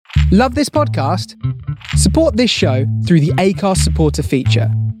Love this podcast? Support this show through the Acast supporter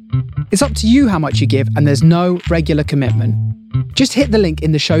feature. It's up to you how much you give, and there's no regular commitment. Just hit the link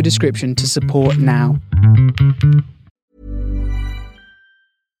in the show description to support now.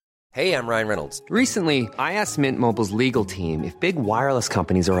 Hey, I'm Ryan Reynolds. Recently, I asked Mint Mobile's legal team if big wireless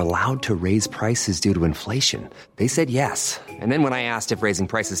companies are allowed to raise prices due to inflation. They said yes. And then when I asked if raising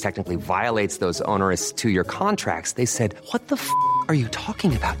prices technically violates those onerous two-year contracts, they said, "What the f*** are you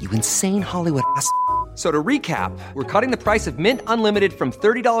talking about, you insane Hollywood ass?" So to recap, we're cutting the price of Mint Unlimited from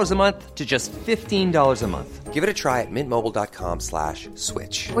 $30 a month to just $15 a month. Give it a try at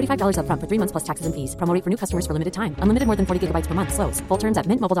mintmobile.com/switch. $45 up front for 3 months plus taxes and fees. Promo rate for new customers for limited time. Unlimited more than 40 gigabytes per month. Slows full terms at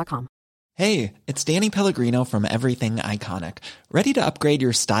mintmobile.com. Hey, it's Danny Pellegrino from Everything Iconic. Ready to upgrade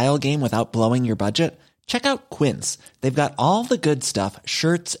your style game without blowing your budget? Check out Quince. They've got all the good stuff,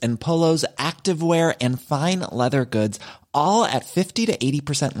 shirts and polos, activewear, and fine leather goods, all at 50 to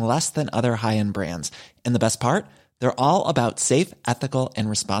 80% less than other high-end brands. And the best part? They're all about safe, ethical, and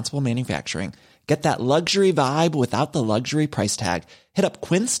responsible manufacturing. Get that luxury vibe without the luxury price tag. Hit up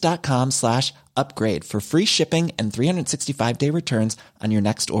quince.com/upgrade for free shipping and 365-day returns on your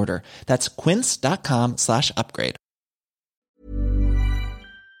next order. That's quince.com/upgrade.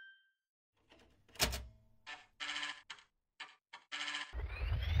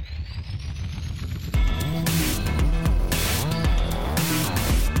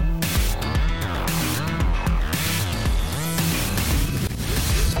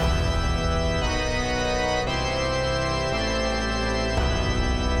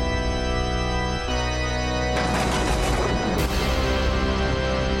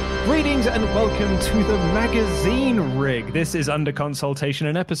 Greetings and welcome to the Magazine Rig. This is Under Consultation,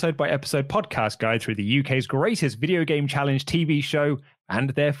 an episode-by-episode podcast guide through the UK's greatest video game challenge TV show,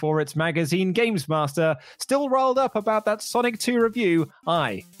 and therefore its magazine Games Master. Still rolled up about that Sonic 2 review,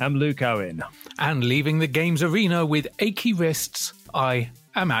 I am Luke Owen. And leaving the games arena with achy wrists, I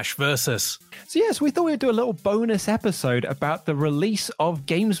am Ash Versus. So yes, we thought we'd do a little bonus episode about the release of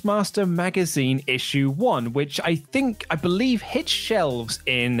Games Master Magazine Issue 1, which I believe hit shelves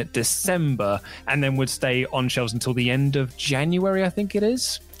in December and then would stay on shelves until the end of January, I think it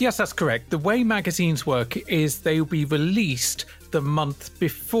is. Yes, that's correct. The way magazines work is they'll be released the month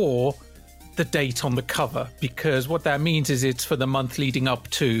before the date on the cover, because what that means is it's for the month leading up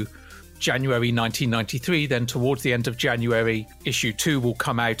to January 1993, then towards the end of January, issue 2 will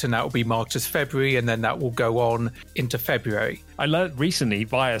come out and that will be marked as February, and then that will go on into February. I learned recently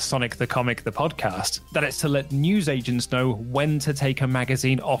via Sonic the Comic, the podcast, that it's to let newsagents know when to take a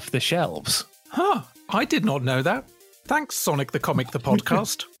magazine off the shelves. Huh, I did not know that. Thanks, Sonic the Comic, the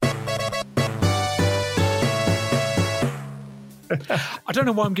podcast. I don't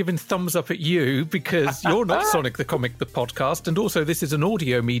know why I'm giving thumbs up at you, because you're not Sonic the Comic, the podcast, and also this is an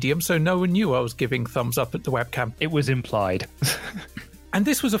audio medium, so no one knew I was giving thumbs up at the webcam. It was implied. And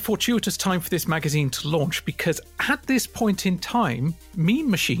this was a fortuitous time for this magazine to launch, because at this point in time, Mean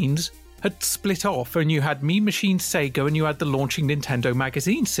Machines had split off, and you had Mean Machines Sega and you had the launching Nintendo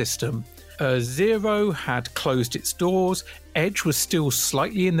magazine system. Zero had closed its doors, Edge was still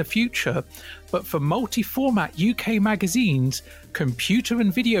slightly in the future, but for multi-format UK magazines, computer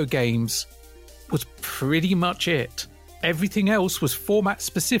and video games was pretty much it. Everything else was format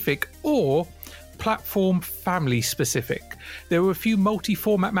specific or platform family specific. There were a few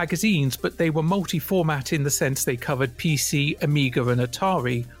multi-format magazines, but they were multi-format in the sense they covered PC, Amiga and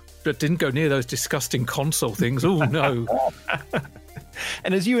Atari, but didn't go near those disgusting console things. Oh no.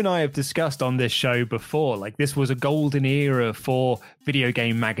 And as you and I have discussed on this show before, like, this was a golden era for video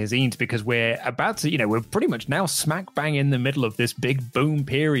game magazines, because we're about to, we're pretty much now smack bang in the middle of this big boom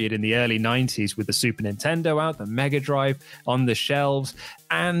period in the early 90s with the Super Nintendo out, the Mega Drive on the shelves.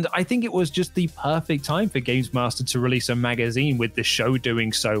 And I think it was just the perfect time for Games Master to release a magazine with the show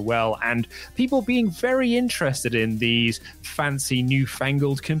doing so well and people being very interested in these fancy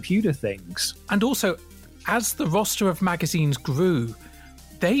newfangled computer things. And also, as the roster of magazines grew,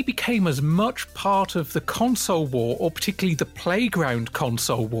 they became as much part of the console war, or particularly the playground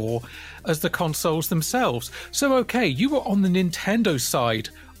console war, as the consoles themselves. So, okay, you were on the Nintendo side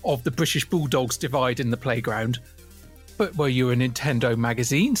of the British Bulldogs divide in the playground, but were you a Nintendo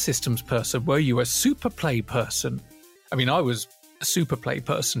magazine systems person? Were you a Super Play person? I mean, I was a Super Play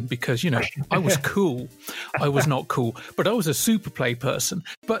person because, I was cool. I was not cool, but I was a Super Play person.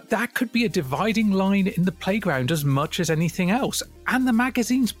 But that could be a dividing line in the playground as much as anything else. And the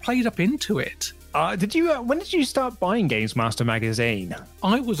magazines played up into it. When did you start buying Games Master magazine?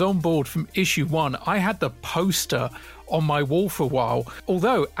 I was on board from issue 1. I had the poster on my wall for a while.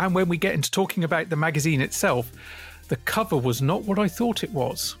 Although, and when we get into talking about the magazine itself, the cover was not what I thought it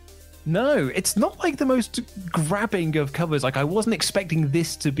was. No, it's not like the most grabbing of covers. Like, I wasn't expecting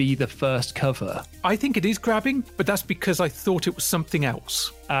this to be the first cover. I think it is grabbing, but that's because I thought it was something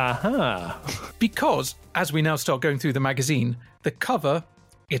else. Because, as we now start going through the magazine, the cover,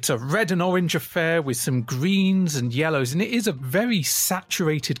 it's a red and orange affair with some greens and yellows, and it is a very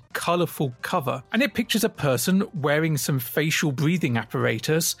saturated, colourful cover. And it pictures a person wearing some facial breathing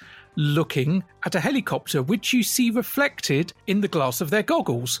apparatus, looking at a helicopter, which you see reflected in the glass of their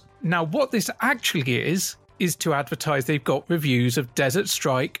goggles. Now, what this actually is to advertise they've got reviews of Desert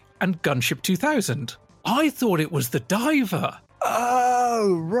Strike and Gunship 2000. I thought it was the diver.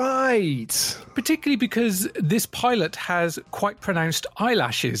 Oh, right. Particularly because this pilot has quite pronounced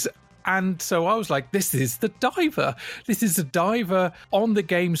eyelashes. And so I was like, this is the diver. This is the diver on the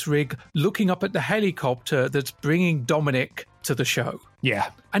games rig looking up at the helicopter that's bringing Dominic to the show. Yeah.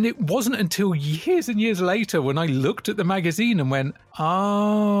 And it wasn't until years and years later when I looked at the magazine and went,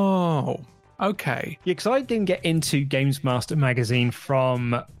 oh, okay. Yeah, because I didn't get into Games Master magazine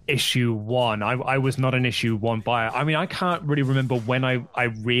from issue 1. I was not an issue 1 buyer. I mean, I can't really remember when I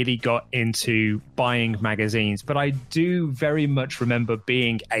really got into buying magazines, but I do very much remember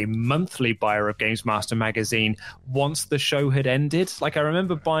being a monthly buyer of Games Master magazine once the show had ended. Like, I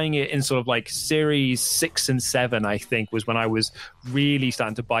remember buying it in sort of like series 6 and 7, I think, was when I was really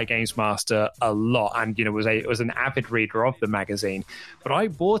starting to buy Games Master a lot, and was an avid reader of the magazine. But I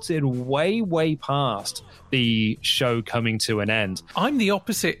bought it way past the show coming to an end. I'm the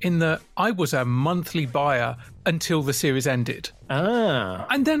opposite in that I was a monthly buyer until the series ended.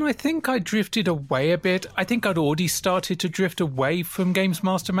 And then I think I drifted away a bit. I think I'd already started to drift away from Games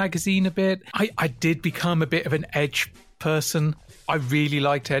Master magazine a bit. I did become a bit of an Edge person. I really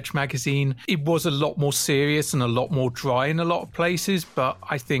liked Edge magazine. It was a lot more serious and a lot more dry in a lot of places, but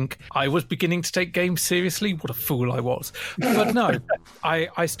I think I was beginning to take games seriously. What a fool I was. But no,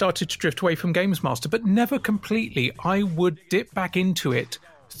 I started to drift away from Games Master, but never completely. I would dip back into it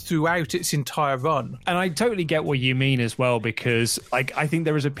throughout its entire run. And I totally get what you mean as well, because like I think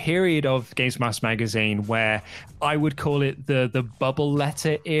there was a period of Games Master magazine where I would call it the bubble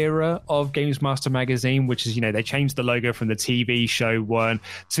letter era of Games Master magazine, which is, they changed the logo from the TV show one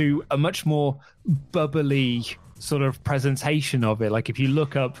to a much more bubbly sort of presentation of it. Like, if you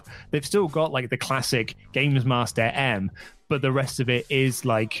look up, they've still got like the classic Games Master M, but the rest of it is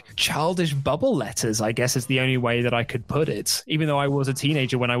like childish bubble letters, I guess is the only way that I could put it, even though I was a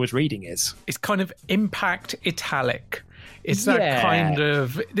teenager when I was reading it. It's kind of impact italic. It's that kind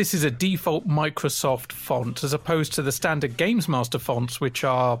of, this is a default Microsoft font as opposed to the standard Games Master fonts, which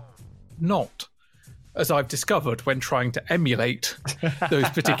are not, as I've discovered when trying to emulate those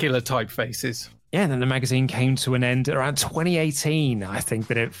particular typefaces. Yeah, and then the magazine came to an end around 2018. I think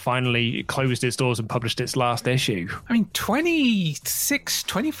that it finally closed its doors and published its last issue. I mean,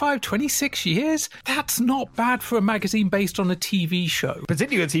 26 years? That's not bad for a magazine based on a TV show.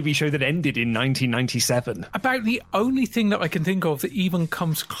 Particularly a TV show that ended in 1997. About the only thing that I can think of that even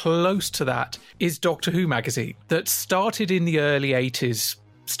comes close to that is Doctor Who magazine, that started in the early 80s,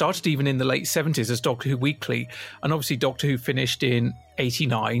 started even in the late 70s as Doctor Who Weekly, and obviously Doctor Who finished in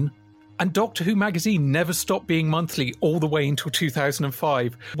 89. And Doctor Who magazine never stopped being monthly all the way until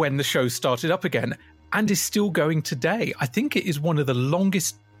 2005 when the show started up again, and is still going today. I think it is one of the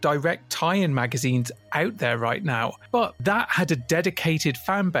longest direct tie-in magazines out there right now. But that had a dedicated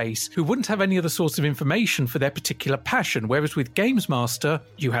fan base who wouldn't have any other source of information for their particular passion. Whereas with Games Master,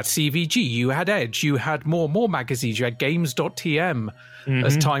 you had CVG, you had Edge, you had more magazines, you had Games.tm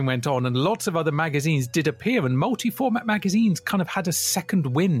as time went on, and lots of other magazines did appear, and multi-format magazines kind of had a second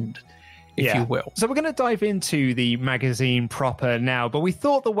wind, if you will. So we're going to dive into the magazine proper now, but we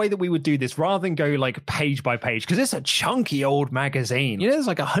thought the way that we would do this, rather than go like page by page, because it's a chunky old magazine. There's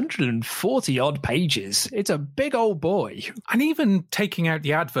like 140 odd pages. It's a big old boy. And even taking out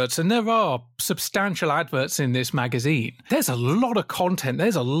the adverts, and there are substantial adverts in this magazine, there's a lot of content.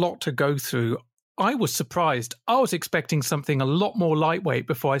 There's a lot to go through. I was surprised. I was expecting something a lot more lightweight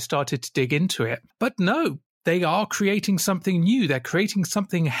before I started to dig into it. But no. They are creating something new. They're creating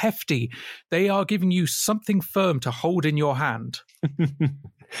something hefty. They are giving you something firm to hold in your hand.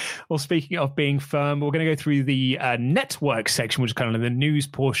 Well, speaking of being firm, we're going to go through the network section, which is kind of the news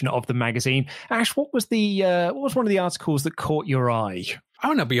portion of the magazine. Ash, what was one of the articles that caught your eye? I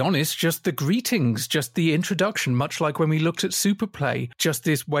want to be honest, just the greetings, just the introduction, much like when we looked at Superplay, just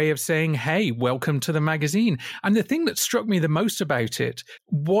this way of saying, hey, welcome to the magazine. And the thing that struck me the most about it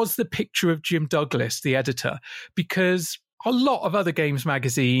was the picture of Jim Douglas, the editor, because a lot of other games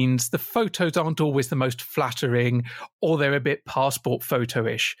magazines, the photos aren't always the most flattering, or they're a bit passport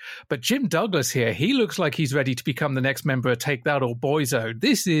photo-ish. But Jim Douglas here, he looks like he's ready to become the next member of Take That or Boyzone.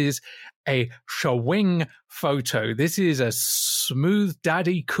 This is a showing photo. This is a smooth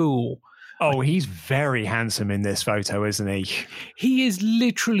daddy cool. Oh, he's very handsome in this photo, isn't he? He is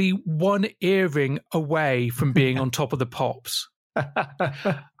literally one earring away from being on top of the pops.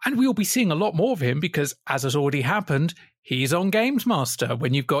 And we'll be seeing a lot more of him because, as has already happened, he's on Games Master.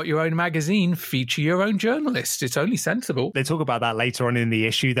 When you've got your own magazine, feature your own journalist. It's only sensible. They talk about that later on in the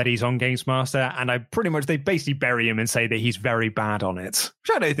issue that he's on Games Master, and they basically bury him and say that he's very bad on it.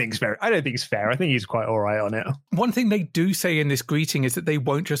 Which I don't think is fair. I think he's quite all right on it. One thing they do say in this greeting is that they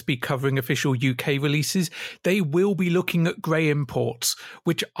won't just be covering official UK releases. They will be looking at grey imports,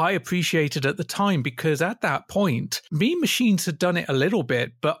 which I appreciated at the time because at that point, Mean Machines had done it a little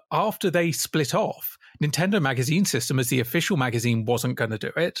bit, but after they split off, Nintendo Magazine System as the official magazine wasn't going to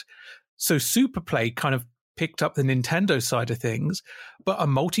do it. So Superplay kind of picked up the Nintendo side of things, but a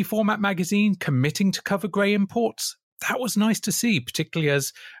multi-format magazine committing to cover grey imports, that was nice to see, particularly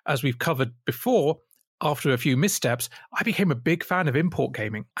as we've covered before. After a few missteps, I became a big fan of import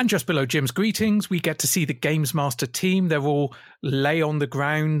gaming. And just below Jim's greetings, we get to see the Games Master team. They're all lay on the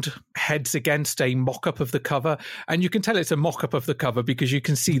ground, heads against a mock-up of the cover. And you can tell it's a mock-up of the cover because you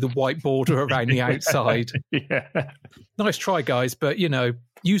can see the white border around the outside. Yeah. Nice try, guys, but,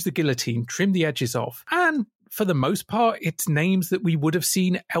 use the guillotine, trim the edges off. And for the most part, it's names that we would have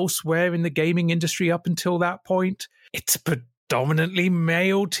seen elsewhere in the gaming industry up until that point. It's a predominantly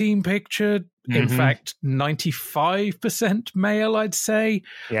male team picture. In fact, 95% male, I'd say.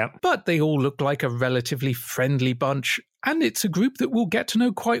 Yeah. But they all look like a relatively friendly bunch. And it's a group that we'll get to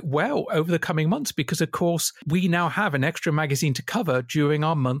know quite well over the coming months because, of course, we now have an extra magazine to cover during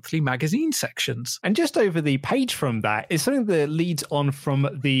our monthly magazine sections. And just over the page from that is something that leads on from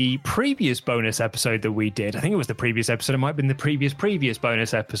the previous bonus episode that we did. I think it was the previous episode. It might have been the previous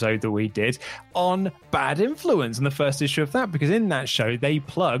bonus episode that we did on Bad Influence and the first issue of that, because in that show, they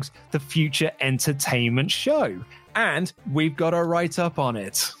plugged the Future Entertainment Show. And we've got a write-up on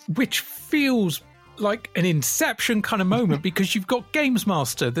it. Which feels like an Inception kind of moment because you've got Games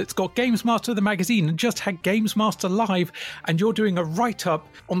Master that's got Games Master the magazine and just had Games Master Live, and you're doing a write-up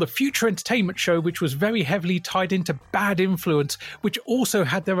on the Future Entertainment Show, which was very heavily tied into Bad Influence, which also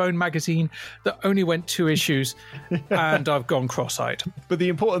had their own magazine that only went 2 issues, and I've gone cross-eyed. But the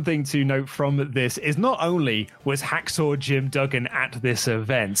important thing to note from this is not only was Hacksaw Jim Duggan at this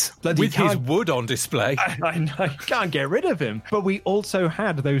event, with his wood on display. I know, can't get rid of him. But we also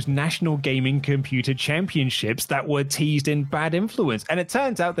had those National Gaming Computer Championships that were teased in Bad Influence, and it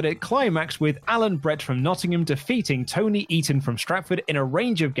turns out that it climaxed with Alan Brett from Nottingham defeating Tony Eaton from Stratford in a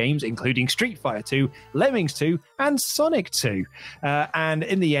range of games including Street Fighter 2, Lemmings 2 and Sonic 2, and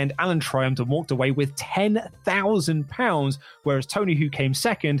in the end Alan triumphed and walked away with £10,000, whereas Tony, who came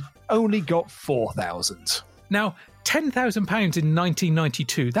second, only got £4,000. Now, £10,000 in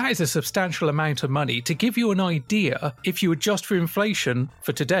 1992, that is a substantial amount of money. To give you an idea, if you adjust for inflation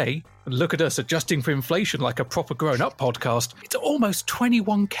for today, and look at us adjusting for inflation like a proper grown-up podcast, it's almost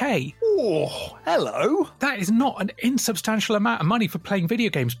 21k. Oh, hello. That is not an insubstantial amount of money for playing video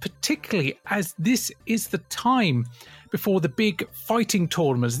games, particularly as this is the time before the big fighting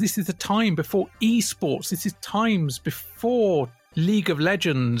tournaments. This is the time before esports. This is times before League of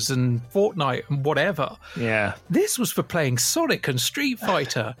Legends and Fortnite and whatever. Yeah. This was for playing Sonic and Street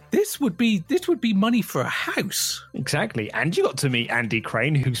Fighter. This would be money for a house. Exactly. And you got to meet Andy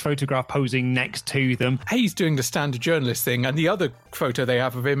Crane, who's photographed posing next to them. He's doing the standard journalist thing, and the other photo they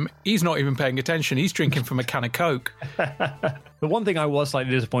have of him, he's not even paying attention. He's drinking from a can of Coke. The one thing I was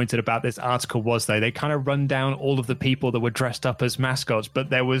slightly disappointed about this article was, though, they kind of run down all of the people that were dressed up as mascots,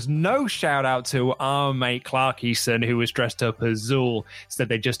 but there was no shout out to our mate Clark Easton, who was dressed up as Zool. Instead,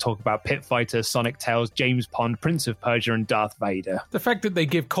 they just talk about Pit Fighter, Sonic Tails, James Pond, Prince of Persia, and Darth Vader. The fact that they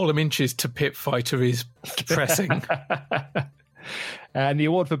give column inches to Pit Fighter is depressing. And the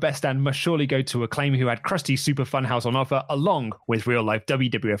award for Best Stand must surely go to Acclaim, who had Krusty Super Funhouse on offer, along with real-life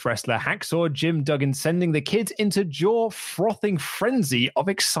WWF wrestler Hacksaw Jim Duggan, sending the kids into jaw-frothing frenzy of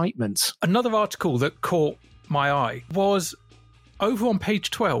excitement. Another article that caught my eye was over on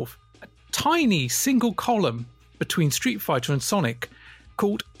page 12, a tiny single column between Street Fighter and Sonic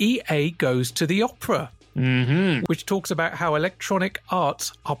called EA Goes to the Opera. Which talks about how Electronic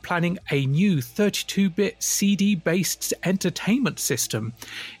Arts are planning a new 32-bit CD-based entertainment system.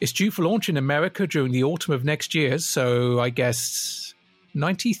 It's due for launch in America during the autumn of next year, so I guess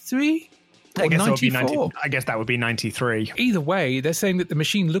 93? I guess, 94. I guess that would be 93. Either way, they're saying that the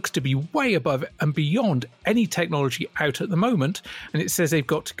machine looks to be way above and beyond any technology out at the moment, and it says they've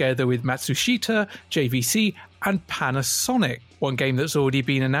got together with Matsushita, JVC, and Panasonic. One game that's already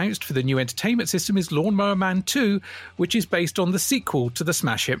been announced for the new entertainment system is Lawnmower Man 2, which is based on the sequel to the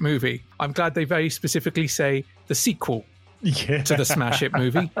Smash Hit movie. I'm glad they very specifically say the sequel to the Smash Hit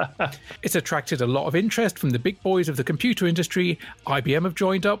movie. It's attracted a lot of interest from the big boys of the computer industry. IBM have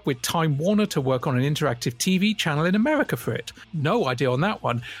joined up with Time Warner to work on an interactive TV channel in America for it. No idea on that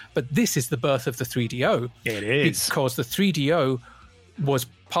one, but this is the birth of the 3DO. It is. Because the 3DO was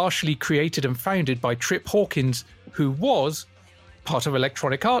partially created and founded by Trip Hawkins, who was part of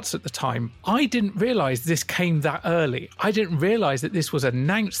Electronic Arts at the time. I didn't realise this came that early. I didn't realise that this was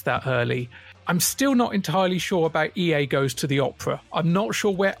announced that early. I'm still not entirely sure about EA Goes to the Opera. I'm not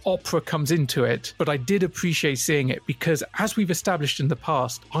sure where Opera comes into it, but I did appreciate seeing it because, as we've established in the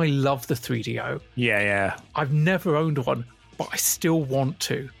past, I love the 3DO. Yeah. I've never owned one, but I still want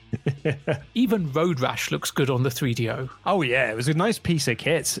to. Even Road Rash looks good on the 3DO. Oh yeah, it was a nice piece of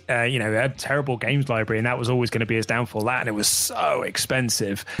kit. It had a terrible games library, and that was always going to be its downfall. And it was so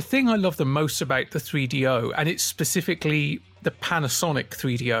expensive. The thing I love the most about the 3DO, and it's specifically the Panasonic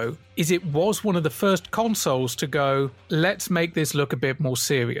 3DO, is it was one of the first consoles to go, let's make this look a bit more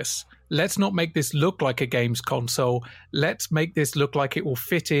serious. Let's not make this look like a games console. Let's make this look like it will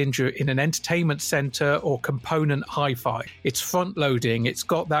fit in an entertainment center or component hi-fi. It's front-loading. It's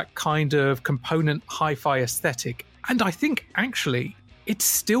got that kind of component hi-fi aesthetic. And I think, actually, it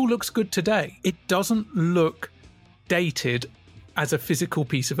still looks good today. It doesn't look dated as a physical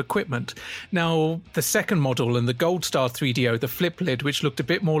piece of equipment. Now, the second model and the Gold Star 3DO, the flip lid, which looked a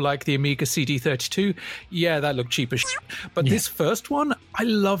bit more like the Amiga CD32, yeah, that looked cheap as shit. But this first one, I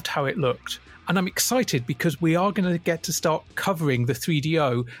loved how it looked. And I'm excited because we are going to get to start covering the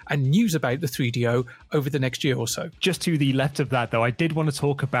 3DO and news about the 3DO over the next year or so. Just to the left of that, though, I did want to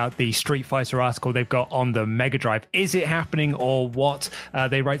talk about the Street Fighter article they've got on the Mega Drive. Is it happening or what?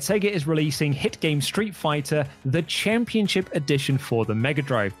 They write, Sega is releasing hit game Street Fighter, the Championship Edition for the Mega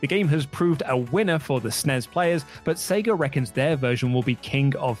Drive. The game has proved a winner for the SNES players, but Sega reckons their version will be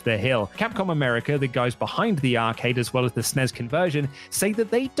king of the hill. Capcom America, the guys behind the arcade as well as the SNES conversion, say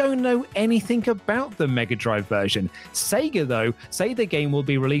that they don't know anything about the Mega Drive version. Sega, though, say the game will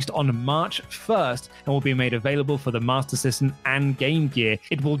be released on March 1st and will be made available for the Master System and Game Gear.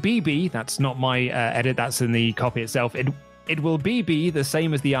 It will be, that's not my edit, that's in the copy itself, it will be the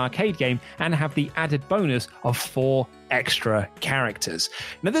same as the arcade game and have the added bonus of 4 extra characters.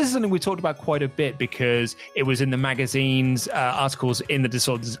 Now, this is something we talked about quite a bit because it was in the magazine's articles in the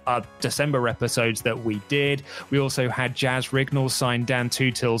December episodes that we did. We also had Jazz Rignall sign Dan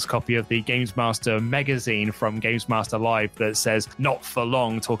Tootil's copy of the Games Master magazine from Games Master Live that says "Not for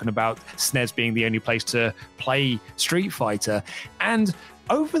long," talking about SNES being the only place to play Street Fighter. And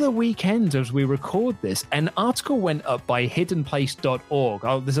over the weekend, as we record this, an article went up by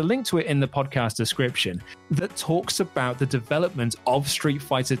hiddenplace.org. There's a link to it in the podcast description that talks about the development of Street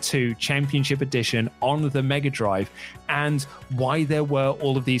Fighter II Championship Edition on the Mega Drive and why there were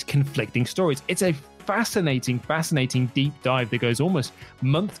all of these conflicting stories. It's a fascinating deep dive that goes almost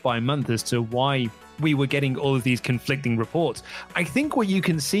month by month as to why we were getting all of these conflicting reports. I think what you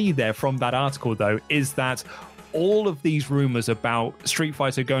can see there from that article, though, is that all of these rumors about Street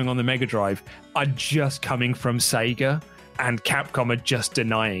Fighter going on the Mega Drive are just coming from Sega, and Capcom are just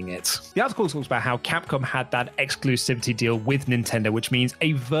denying it. The article talks about how Capcom had that exclusivity deal with Nintendo, which means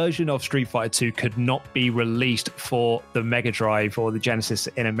a version of Street Fighter 2 could not be released for the Mega Drive or the Genesis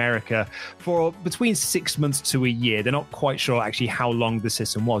in America for between 6 months to a year. They're not quite sure actually how long the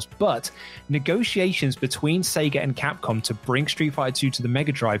system was, but negotiations between Sega and Capcom to bring Street Fighter 2 to the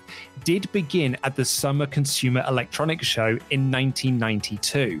Mega Drive did begin at the Summer Consumer Electronics Show in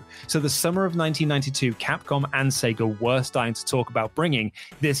 1992. So the summer of 1992, Capcom and Sega were starting to talk about bringing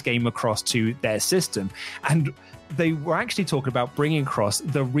this game across to their system. And they were actually talking about bringing across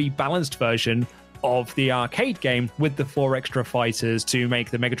the rebalanced version of the arcade game with the 4 extra fighters to make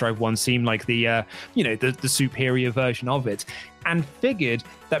the Mega Drive 1 seem like the superior version of it, and figured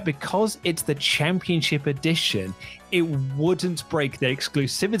that because it's the Championship Edition, it wouldn't break their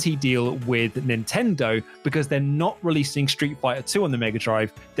exclusivity deal with Nintendo because they're not releasing Street Fighter 2 on the Mega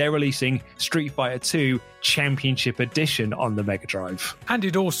Drive. They're releasing Street Fighter 2 Championship Edition on the Mega Drive. And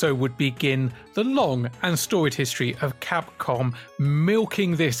it also would begin the long and storied history of Capcom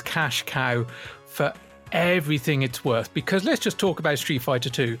milking this cash cow for everything it's worth. Because let's just talk about Street Fighter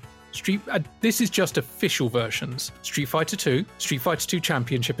 2. This is just official versions. Street Fighter 2, Street Fighter 2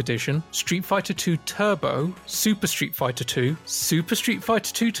 Championship Edition, Street Fighter 2 Turbo, Super Street Fighter 2, Super Street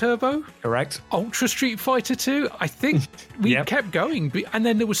Fighter 2 Turbo. Correct. Ultra Street Fighter 2. I think we Yep. kept going. And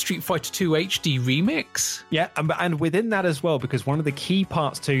then there was Street Fighter 2 HD Remix. Yeah, and within that as well, because one of the key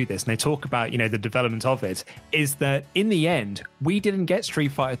parts to this, and they talk about, the development of it, is that in the end, we didn't get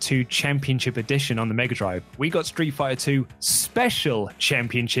Street Fighter 2 Championship Edition on the Mega Drive. We got Street Fighter 2 Special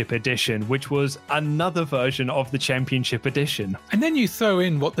Championship Edition, which was another version of the Championship Edition. And then you throw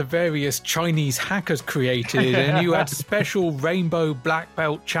in what the various Chinese hackers created, and you had Special Rainbow Black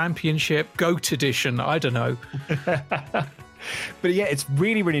Belt Championship GOAT Edition. I don't know. But yeah, it's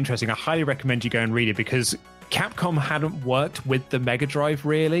really, really interesting. I highly recommend you go and read it because Capcom hadn't worked with the Mega Drive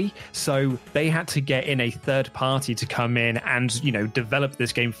really, so they had to get in a third party to come in and, develop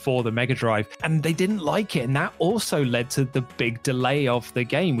this game for the Mega Drive, and they didn't like it, and that also led to the big delay of the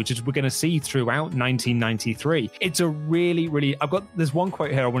game, which is we're going to see throughout 1993. It's a really, really... There's one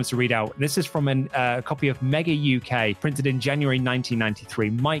quote here I wanted to read out. This is from a copy of Mega UK, printed in January 1993.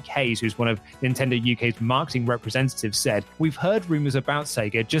 Mike Hayes, who's one of Nintendo UK's marketing representatives, said, "We've heard rumors about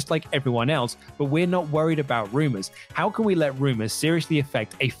Sega just like everyone else, but we're not worried about rumors. How can we let rumors seriously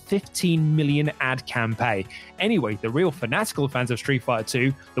affect a 15 million ad campaign? Anyway, the real fanatical fans of Street Fighter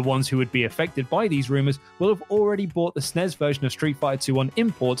 2, the ones who would be affected by these rumors, will have already bought the SNES version of Street Fighter 2 on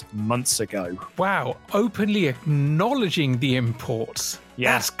import months ago." Wow, openly acknowledging the imports.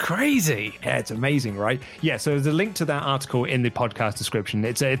 Yeah. That's crazy. Yeah, it's amazing, right? Yeah, so there's a link to that article in the podcast description.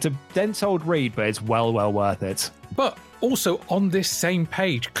 It's a dense old read, but it's well worth it. But also on this same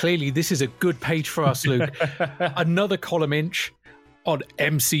page, clearly this is a good page for us, Luke, another column inch on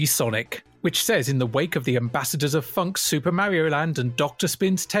MC Sonic, which says, in the wake of the ambassadors of Funk's Super Mario Land and Dr.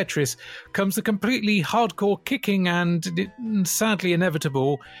 Spin's Tetris comes the completely hardcore kicking and, sadly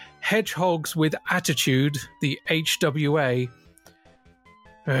inevitable, Hedgehogs with Attitude, the HWA,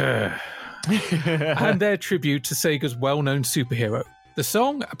 and their tribute to Sega's well-known superhero. The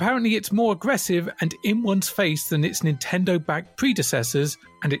song, apparently it's more aggressive and in one's face than its Nintendo-backed predecessors,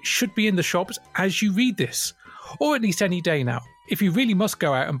 and it should be in the shops as you read this, or at least any day now. If you really must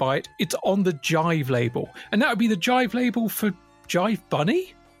go out and buy it, it's on the Jive label, and that would be the Jive label for Jive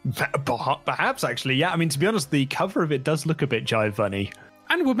Bunny? Perhaps, actually, yeah. I mean, to be honest, the cover of it does look a bit Jive Bunny.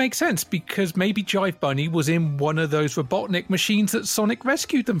 And it would make sense, because maybe Jive Bunny was in one of those Robotnik machines that Sonic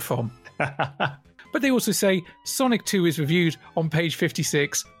rescued them from. But they also say Sonic 2 is reviewed on page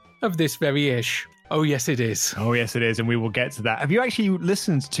 56 of this very ish. Oh, yes, it is. Oh, yes, it is, and we will get to that. Have you actually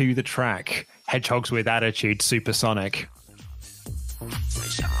listened to the track Hedgehogs with Attitude, Supersonic?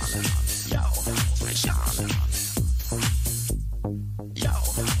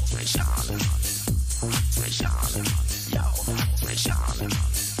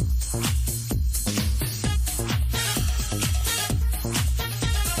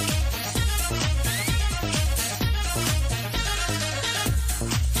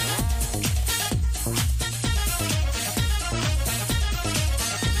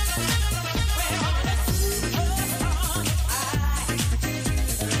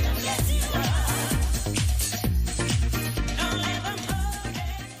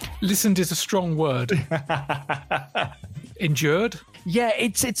 Listened is a strong word. Endured? Yeah,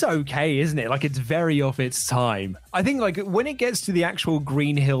 it's okay, isn't it? Like, it's very of its time. I think, like, when it gets to the actual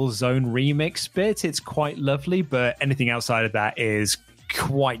Green Hill Zone remix bit, it's quite lovely, but anything outside of that is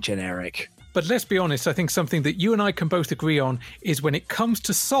quite generic. But let's be honest, I think something that you and I can both agree on is when it comes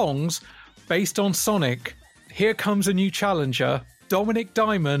to songs based on Sonic, here comes a new challenger. Dominic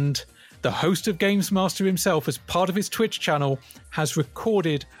Diamond, the host of Games Master himself, as part of his Twitch channel, has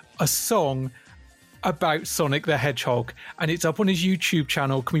recorded a song about Sonic the Hedgehog, and it's up on his YouTube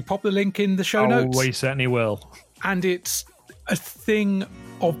channel. Can we pop the link in the show notes? Oh, we certainly will. And it's a thing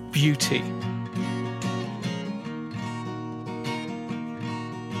of beauty.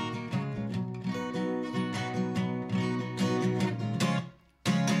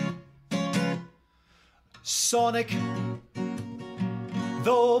 Sonic,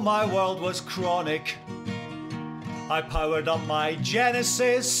 though my world was chronic, I powered up my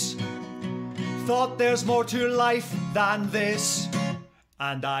Genesis, thought there's more to life than this,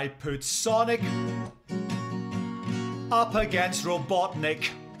 and I put Sonic up against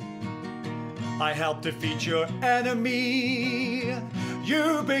Robotnik. I helped defeat your enemy,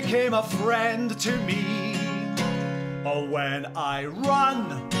 you became a friend to me. Oh, when I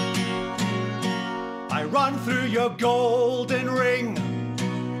run through your golden ring,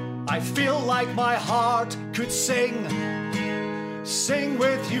 I feel like my heart could sing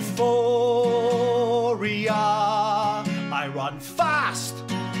with euphoria. I run fast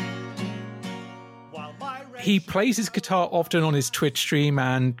He plays his guitar often on his Twitch stream,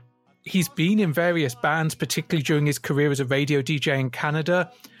 and he's been in various bands, particularly during his career as a radio DJ in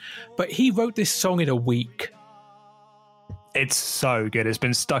Canada. But he wrote this song in a week. It's so good. It's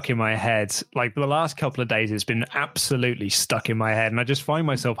been stuck in my head. Like the last couple of days, it's been absolutely stuck in my head, and I just find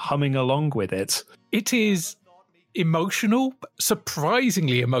myself humming along with it. It is emotional,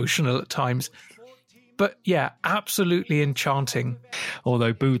 surprisingly emotional at times. But yeah, absolutely enchanting.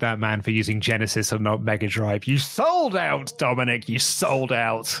 Although, boo that man for using Genesis and not Mega Drive. You sold out, Dominic. You sold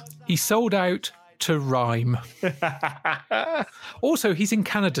out. He sold out to rhyme. Also, he's in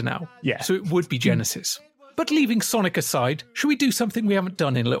Canada now. Yeah. So it would be Genesis. But leaving Sonic aside, should we do something we haven't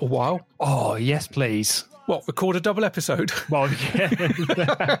done in a little while? Oh, yes, please. What, record a double episode? Well, yeah.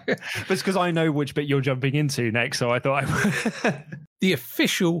 It's because I know which bit you're jumping into next, so I thought I would. The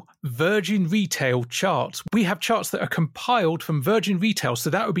official Virgin Retail charts. We have charts that are compiled from Virgin Retail,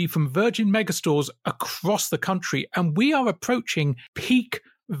 so that would be from Virgin Megastores across the country, and we are approaching peak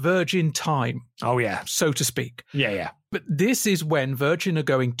Virgin time. Oh, yeah. So to speak. Yeah. But this is when Virgin are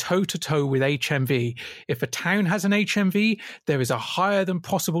going toe-to-toe with HMV. If a town has an HMV, there is a higher than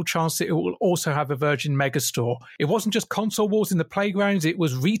possible chance that it will also have a Virgin Megastore. It wasn't just console wars in the playgrounds, it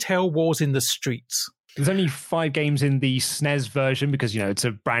was retail wars in the streets. There's only 5 games in the SNES version because, it's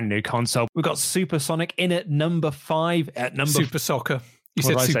a brand new console. We've got Super Sonic in at number 5. At number Super Soccer. You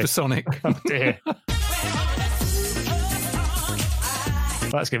said Super Sonic. Oh, dear.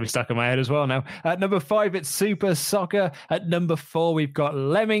 That's going to be stuck in my head as well now. At number 5, it's Super Soccer. At number 4, we've got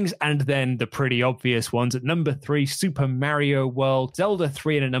Lemmings, and then the pretty obvious ones. At number 3, Super Mario World, Zelda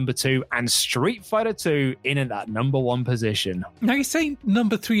 3 in at number 2, and Street Fighter 2 in at that number 1 position. Now, you say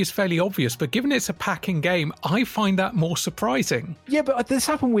number 3 is fairly obvious, but given it's a pack-in game, I find that more surprising. Yeah, but this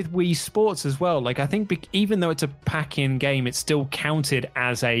happened with Wii Sports as well. Like, I think even though it's a pack-in game, it's still counted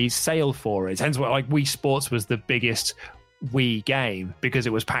as a sale for it. Hence why, Wii Sports was the biggest Wii game because it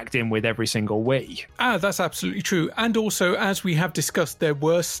was packed in with every single Wii. That's absolutely true. And also, as we have discussed, there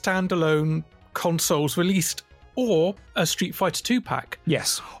were standalone consoles released or a Street Fighter 2 pack.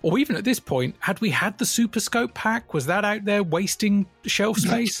 Yes. Or even at this point, had we had the Super Scope pack? Was that out there wasting shelf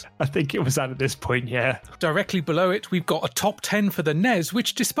space? I think it was at this point, yeah. Directly below it, we've got a top 10 for the NES,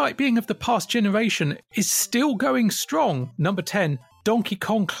 which despite being of the past generation, is still going strong. Number 10, Donkey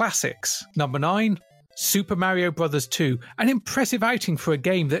Kong Classics. Number 9, Super Mario Bros. 2, an impressive outing for a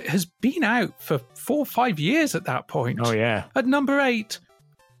game that has been out for 4 or 5 years at that point. Oh, yeah. At number 8,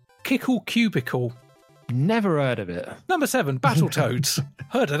 Kickle Cubicle. Never heard of it. Number 7, Battletoads.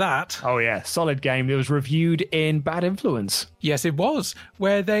 Heard of that? Oh, yeah. Solid game. It was reviewed in Bad Influence. Yes, it was,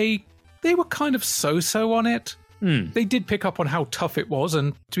 where they were kind of so-so on it. They did pick up on how tough it was,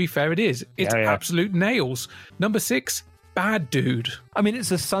 and to be fair, it is. It's absolute nails. Number 6, Bad Dude. I mean,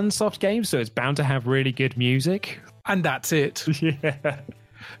 it's a Sunsoft game, so it's bound to have really good music. And that's it. Yeah.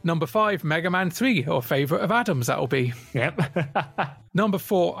 Number 5, Mega Man 3, or favourite of Adam's, that'll be. Yep. Number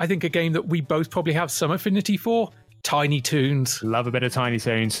 4, I think a game that we both probably have some affinity for, Tiny Toons. Love a bit of Tiny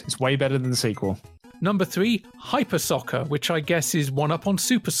Toons. It's way better than the sequel. Number 3, Hyper Soccer, which I guess is one up on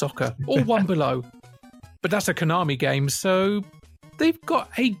Super Soccer, or one below. But that's a Konami game, so they've got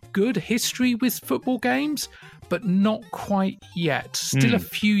a good history with football games, but not quite yet. Still a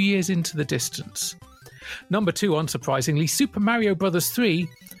few years into the distance. Number 2, unsurprisingly, Super Mario Bros. 3.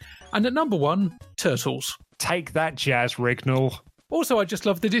 And at number 1, Turtles. Take that, Jazz Rignall. Also, I just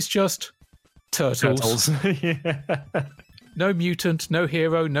love that it's just Turtles. Yeah. No mutant, no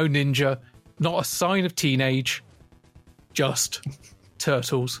hero, no ninja, not a sign of teenage. Just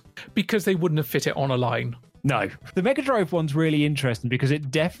Turtles. Because they wouldn't have fit it on a line. No. The Mega Drive one's really interesting because it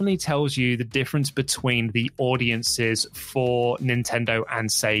definitely tells you the difference between the audiences for Nintendo and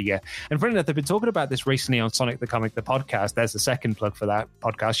Sega. And funny enough, they've been talking about this recently on Sonic the Comic, the podcast. There's the second plug for that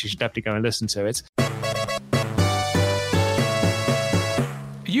podcast. You should definitely go and listen to it.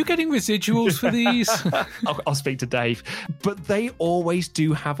 Are you getting residuals for these? I'll speak to Dave. But they always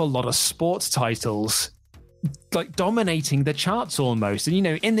do have a lot of sports titles like dominating the charts almost. And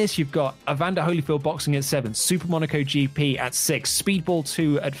in this you've got Evander Holyfield Boxing at 7, Super Monaco GP at 6, Speedball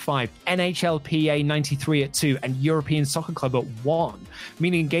 2 at 5, NHLPA 93 at 2, and European Soccer Club at 1.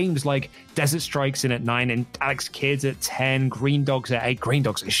 Meaning games like Desert Strikes in at 9 and Alex Kidd at 10, Green Dogs at 8. Green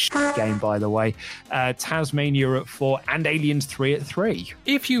Dogs is a shit game, by the way. Tasmania at 4, and Aliens 3 at 3.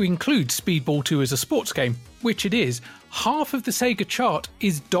 If you include Speedball 2 as a sports game, which it is, half of the Sega chart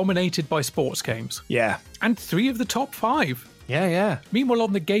is dominated by sports games. Yeah. And 3 of the top 5. Yeah. Meanwhile,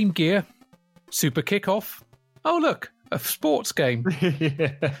 on the Game Gear, Super Kickoff. Oh, look, a sports game.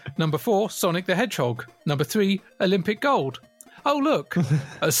 Yeah. Number 4, Sonic the Hedgehog. Number 3, Olympic Gold. Oh, look,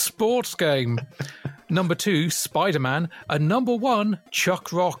 a sports game. Number 2, Spider-Man. And number 1,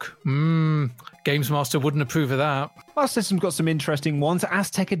 Chuck Rock. Games Master wouldn't approve of that. Our system's got some interesting ones.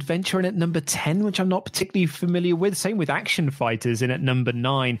 Aztec Adventure in at number 10, which I'm not particularly familiar with. Same with Action Fighters in at number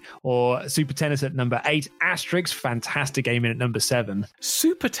 9, or Super Tennis at number 8. Asterix, fantastic game in at number 7.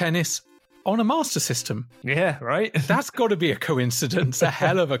 Super Tennis on a Master System. Yeah, right? That's got to be a coincidence, a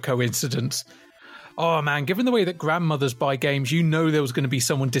hell of a coincidence. Oh man, given the way that grandmothers buy games, you know there was going to be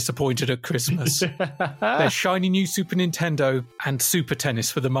someone disappointed at Christmas. Their shiny new Super Nintendo and Super Tennis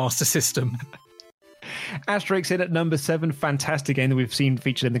for the Master System. Asterix in at number 7, fantastic game that we've seen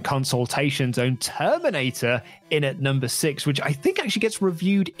featured in the Consultation Zone. Terminator in at number 6, which I think actually gets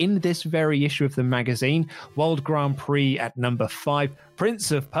reviewed in this very issue of the magazine. World Grand Prix at number 5.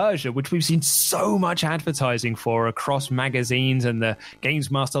 Prince of Persia, which we've seen so much advertising for across magazines and the Games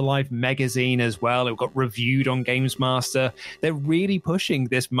Master Live magazine as well. It got reviewed on Games Master. They're really pushing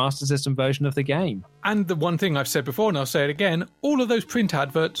this Master System version of the game. And the one thing I've said before, and I'll say it again, all of those print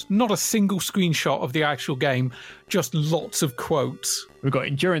adverts, not a single screenshot of the actual game, just lots of quotes. We've got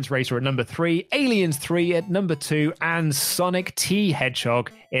Endurance Racer at number 3, Aliens 3 at number 2, and Sonic T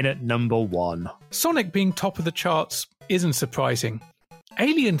Hedgehog in at number 1. Sonic being top of the charts isn't surprising.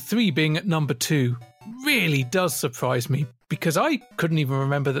 Alien 3 being at number 2 really does surprise me, because I couldn't even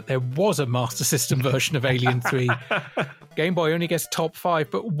remember that there was a Master System version of Alien 3. Game Boy only gets top 5,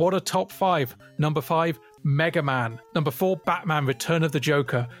 but what a top 5. Number 5, Mega Man. Number 4, Batman Return of the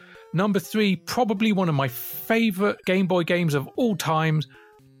Joker. Number 3, probably one of my favourite Game Boy games of all times,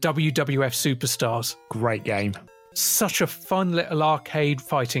 WWF Superstars. Great game. Such a fun little arcade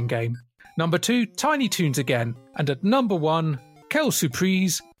fighting game. Number 2, Tiny Toons again. And at number 1, Kel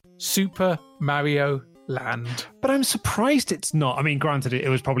Surprise, Super Mario Land. But I'm surprised it's not. I mean, granted, it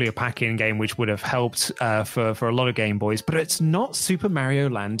was probably a pack-in game which would have helped for a lot of Game Boys, but it's not Super Mario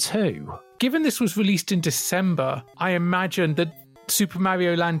Land 2. Given this was released in December, I imagine that Super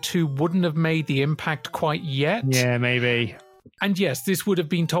Mario Land 2 wouldn't have made the impact quite yet. Yeah, maybe. And yes, this would have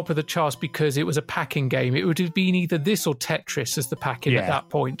been top of the charts because it was a pack-in game. It would have been either this or Tetris as the pack-in at that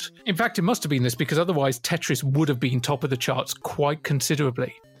point. In fact, it must have been this, because otherwise Tetris would have been top of the charts quite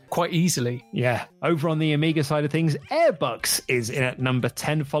considerably. Quite easily. Yeah. Over on the Amiga side of things, Airbucks is in at number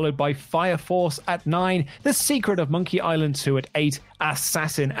 10, followed by Fire Force at 9, The Secret of Monkey Island 2 at 8,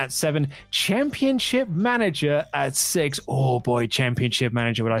 Assassin at 7, Championship Manager at 6. Oh boy, Championship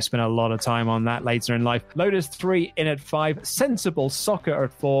Manager, would I spend a lot of time on that later in life. Lotus 3 in at 5, Sensible Soccer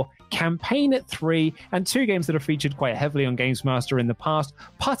at 4, Campaign at 3, and 2 games that are featured quite heavily on Games Master in the past.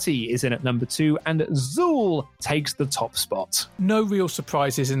 Putty is in at number 2, and Zool takes the top spot. No real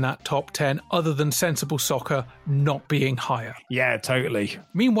surprises in that top 10 other than Sensible Soccer not being higher. Yeah, totally.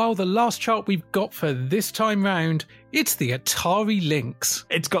 Meanwhile, the last chart we've got for this time round, it's the Atari Lynx.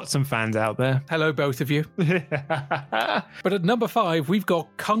 It's got some fans out there. Hello, both of you. But at number 5, we've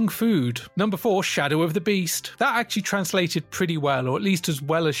got Kung Food. Number 4, Shadow of the Beast. That actually translated pretty well, or at least as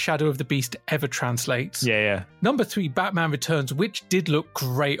well as Shadow of the Beast ever translates. Yeah. Number 3, Batman Returns, which did look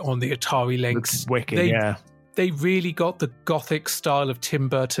great on the Atari Lynx. Looks wicked, yeah. They really got the gothic style of Tim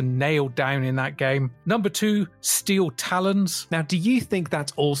Burton nailed down in that game. Number 2, Steel Talons. Now, do you think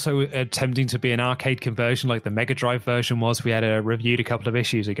that's also attempting to be an arcade conversion like the Mega Drive version was? We had a reviewed a couple of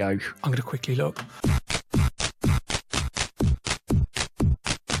issues ago. I'm going to quickly look.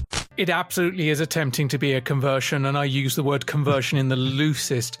 It absolutely is attempting to be a conversion, and I use the word conversion in the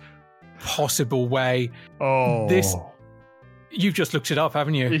loosest possible way. Oh. You've just looked it up,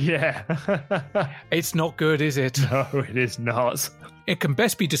 haven't you? Yeah. It's not good, is it? No, it is not. It can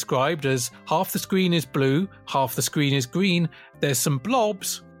best be described as half the screen is blue, half the screen is green, there's some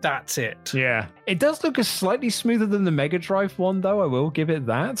blobs, that's it. Yeah. It does look slightly smoother than the Mega Drive one, though, I will give it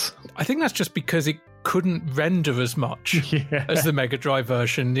that. I think that's just because it couldn't render as much as the Mega Drive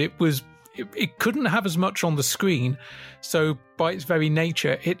version. It couldn't have as much on the screen, so by its very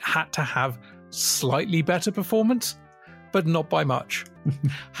nature, it had to have slightly better performance, but not by much.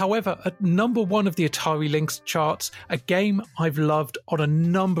 However, at number 1 of the Atari Lynx charts, a game I've loved on a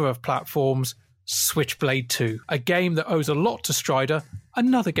number of platforms, Switchblade 2, a game that owes a lot to Strider,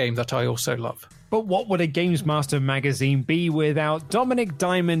 another game that I also love. But what would a Games Master magazine be without Dominic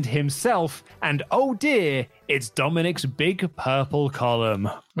Diamond himself? And oh dear, it's Dominic's big purple column.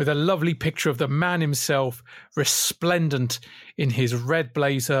 With a lovely picture of the man himself, resplendent in his red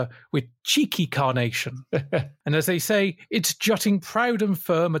blazer with cheeky carnation. And as they say, it's jutting proud and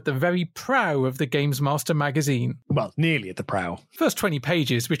firm at the very prow of the Games Master magazine. Well, nearly at the prow. First 20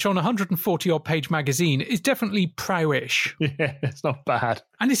 pages, which on a 140-odd page magazine is definitely prowish. Yeah, it's not bad.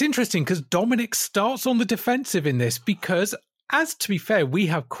 And it's interesting because Dominic starts on the defensive in this because, as to be fair, we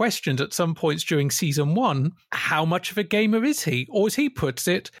have questioned at some points during season 1, how much of a gamer is he? Or as he puts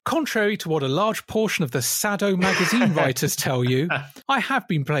it, contrary to what a large portion of the Sado magazine writers tell you, I have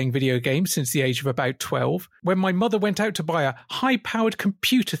been playing video games since the age of about 12, when my mother went out to buy a high-powered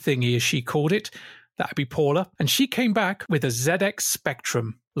computer thingy, as she called it. That'd be Paula. And she came back with a ZX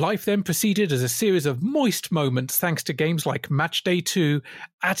Spectrum. Life then proceeded as a series of moist moments thanks to games like Matchday 2,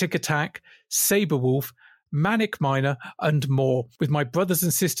 Attic Attack, Saberwolf, Manic Miner, and more, with my brothers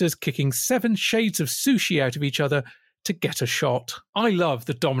and sisters kicking 7 shades of sushi out of each other to get a shot. I love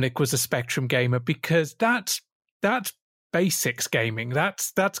that Dominic was a Spectrum gamer because that's basics gaming.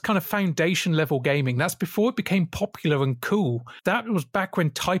 That's kind of foundation level gaming. That's before it became popular and cool. That was back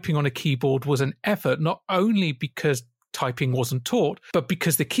when typing on a keyboard was an effort, not only because typing wasn't taught, but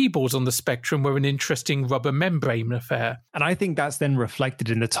because the keyboards on the Spectrum were an interesting rubber membrane affair. And I think that's then reflected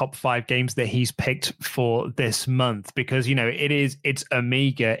in the top 5 games that he's picked for this month, because, you know, it's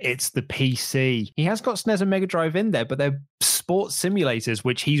Amiga, it's the PC. He has got SNES and Mega Drive in there, but they're sports simulators,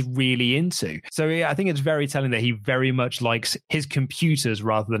 which he's really into. So yeah, I think it's very telling that he very much likes his computers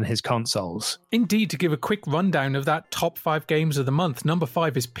rather than his consoles. Indeed, to give a quick rundown of that top 5 games of the month, number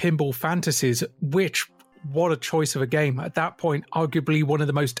 5 is Pinball Fantasies, which, what a choice of a game. At that point, arguably one of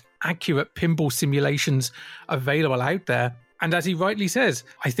the most accurate pinball simulations available out there. And as he rightly says,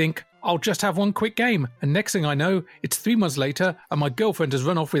 I think I'll just have one quick game. And next thing I know, it's 3 months later and my girlfriend has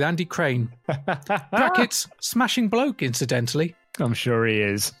run off with Andy Crane. Brackets, smashing bloke, incidentally. I'm sure he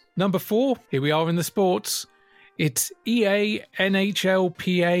is. Number 4, here we are in the sports. It's EA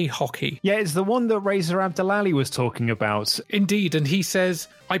NHLPA hockey. Yeah, it's the one that Reza Abdalali was talking about. Indeed, and he says,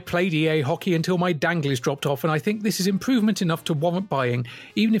 I played EA hockey until my danglies dropped off, and I think this is improvement enough to warrant buying,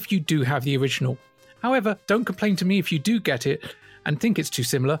 even if you do have the original. However, don't complain to me if you do get it and think it's too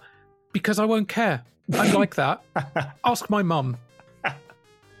similar, because I won't care. I'm like that. Ask my mum.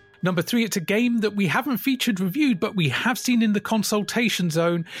 Number 3, it's a game that we haven't featured reviewed, but we have seen in the consultation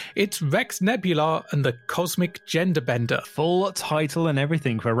zone. It's Rex Nebula and the Cosmic Gender Bender. Full title and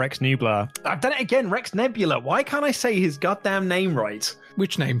everything for Rex Nebula. I've done it again, Rex Nebula. Why can't I say his goddamn name right?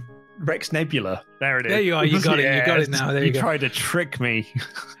 Which name? Rex Nebula. There it is. There you are. You got it. You got it now. There you go. You tried to trick me.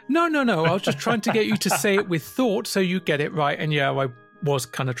 No. I was just trying to get you to say it with thought so you get it right. And yeah, I was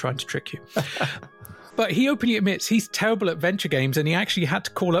kind of trying to trick you. But he openly admits he's terrible at venture games and he actually had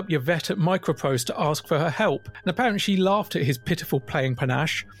to call up Yvette at Microprose to ask for her help. And apparently she laughed at his pitiful playing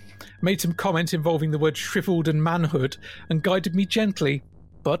panache, made some comments involving the word shriveled and manhood, and guided me gently,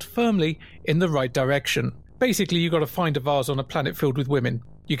 but firmly, in the right direction. Basically, you got to find a vase on a planet filled with women.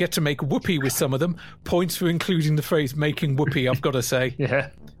 You get to make whoopee with some of them. Points for including the phrase making whoopee, I've got to say.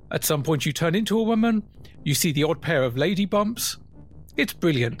 Yeah. At some point you turn into a woman, you see the odd pair of lady bumps. It's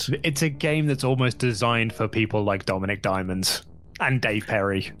brilliant. It's a game that's almost designed for people like Dominic Diamond and Dave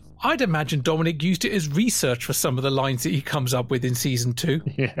Perry. I'd imagine Dominic used it as research for some of the lines that he comes up with in Season 2.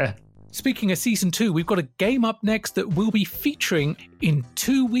 Yeah. Speaking of Season 2, we've got a game up next that we'll be featuring in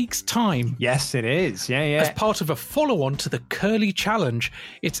 2 weeks' time. Yes, it is. Yeah. As part of a follow-on to the Curly Challenge.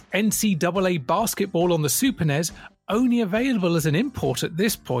 It's NCAA basketball on the Super NES, only available as an import at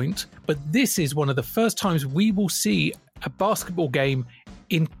this point, but this is one of the first times we will see a basketball game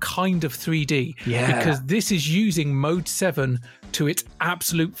in kind of 3D. Yeah. Because this is using Mode 7 to its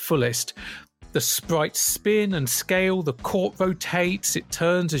absolute fullest. The sprites spin and scale, the court rotates, it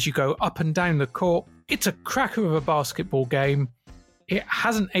turns as you go up and down the court. It's a cracker of a basketball game. It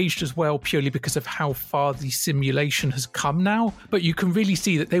hasn't aged as well purely because of how far the simulation has come now, but you can really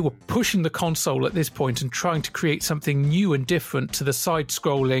see that they were pushing the console at this point and trying to create something new and different to the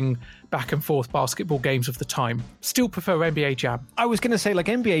side-scrolling back and forth basketball games of the time. Still prefer NBA Jam. I was going to say, like,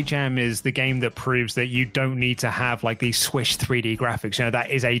 NBA Jam is the game that proves that you don't need to have like these swish 3D graphics. You know,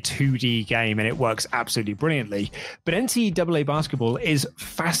 that is a 2D game and it works absolutely brilliantly. But NCAA basketball is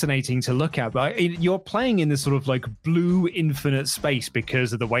fascinating to look at. But you're playing in this sort of like blue infinite space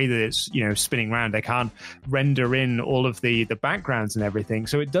because of the way that it's, you know, spinning around. They can't render in all of the backgrounds and everything.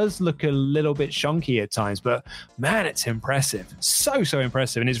 So it does look a little bit shonky at times, but man, it's impressive. So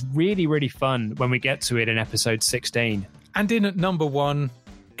impressive. And it's really fun when we get to it in episode 16. And in at number 1,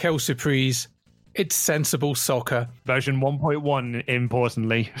 Kel Surprise, it's Sensible Soccer. Version 1.1,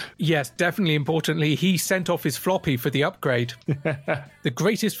 importantly. Yes, definitely importantly, he sent off his floppy for the upgrade. The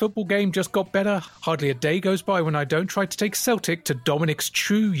greatest football game just got better. Hardly a day goes by when I don't try to take Celtic to Dominic's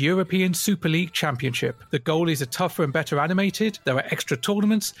true European Super League Championship. The goalies are tougher and better animated, there are extra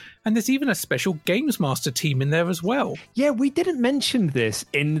tournaments, and there's even a special Games Master team in there as well. Yeah, we didn't mention this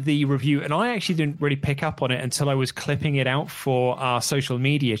in the review, and I actually didn't really pick up on it until I was clipping it out for our social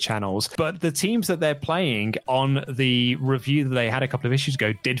media channels. But the team games that they're playing on the review that they had a couple of issues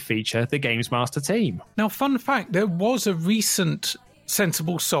ago did feature the Games Master team. Now, fun fact, there was a recent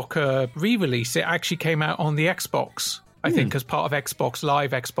Sensible Soccer re-release. It actually came out on the Xbox, I think, as part of Xbox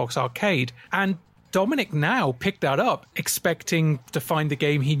Live, Xbox Arcade. And Dominic now picked that up, expecting to find the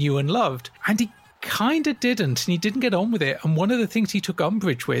game he knew and loved. And he kind of didn't, and he didn't get on with it. And one of the things he took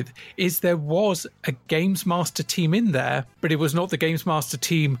umbrage with is there was a Games Master team in there, but it was not the Games Master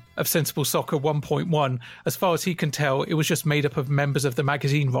team of Sensible Soccer 1.1. As far as he can tell, it was just made up of members of the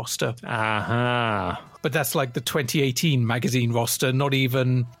magazine roster. Aha. But that's like the 2018 magazine roster, not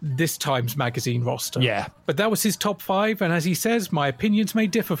even this time's magazine roster. Yeah. But that was his top 5, and as he says, my opinions may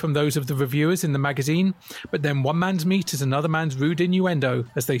differ from those of the reviewers in the magazine, but then one man's meat is another man's rude innuendo,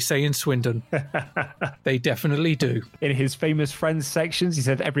 as they say in Swindon. They definitely do. In his famous friends sections, he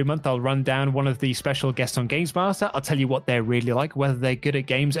said, every month I'll run down one of the special guests on Games Master. I'll tell you what they're really like, whether they're good at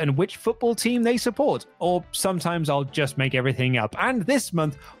games, and which football team they support. Or sometimes I'll just make everything up. And this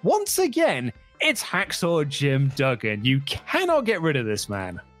month, once again, it's Hacksaw Jim Duggan. You cannot get rid of this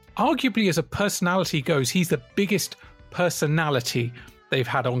man. Arguably, as a personality goes, he's the biggest personality they've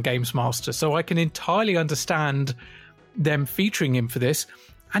had on Games Master, so I can entirely understand them featuring him for this.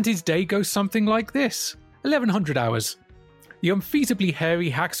 And his day goes something like this. 1100 hours. The unfeasibly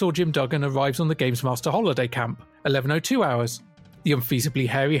hairy Hacksaw Jim Duggan arrives on the Games Master holiday camp. 1102 hours. The unfeasibly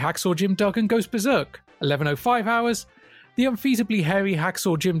hairy Hacksaw Jim Duggan goes berserk. 1105 hours. The unfeasibly hairy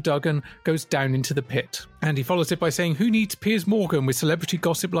Hacksaw Jim Duggan goes down into the pit. And he follows it by saying, who needs Piers Morgan with celebrity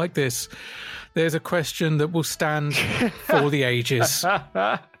gossip like this? There's a question that will stand for the ages.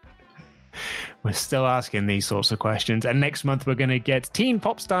 We're still asking these sorts of questions. And next month, we're going to get Teen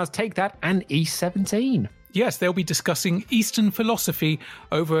Pop Stars Take That and E17. Yes, they'll be discussing Eastern philosophy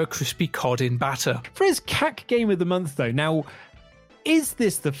over a crispy cod in batter. For his CAC Game of the Month, though, now, is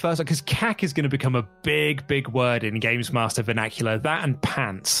this the first? Because CAC is going to become a big, big word in Games Master vernacular, that and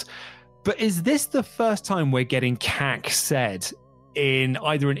pants. But is this the first time we're getting CAC said in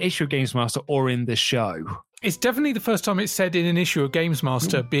either an issue of Games Master or in the show? It's definitely the first time it's said in an issue of Games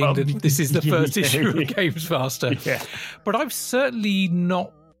Master, being that this is the first issue of Games Master. Yeah. But I've certainly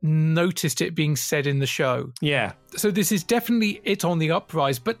not noticed it being said in the show. Yeah. So this is definitely it on the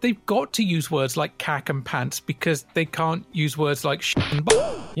uprise, but they've got to use words like cack and pants because they can't use words like shit and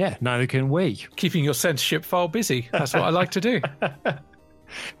Yeah, neither can we. Keeping your censorship file busy. That's what I like to do.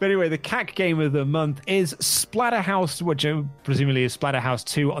 But anyway, the CAC Game of the Month is Splatterhouse, which presumably is Splatterhouse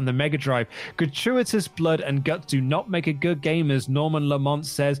 2 on the Mega Drive. Gratuitous blood and guts do not make a good game, as Norman Lamont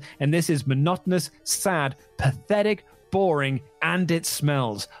says, and this is monotonous, sad, pathetic, boring, and it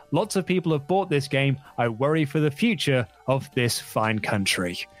smells. Lots of people have bought this game. I worry for the future of this fine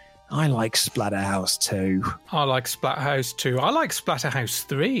country. I like Splatterhouse 2. I like Splatterhouse 2. I like Splatterhouse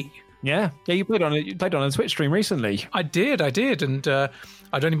 3. Yeah, you played on a Twitch stream recently. I did, and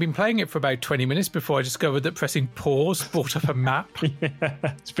I'd only been playing it for about 20 minutes before I discovered that pressing pause brought up a map.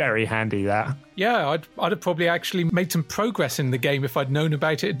 It's very handy, that. Yeah, I'd have probably actually made some progress in the game if I'd known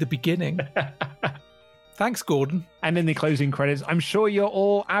about it at the beginning. Thanks, Gordon. And in the closing credits, I'm sure you're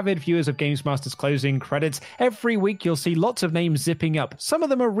all avid viewers of Games Master's closing credits. Every week you'll see lots of names zipping up. Some of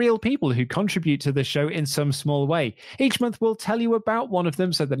them are real people who contribute to the show in some small way. Each month we'll tell you about one of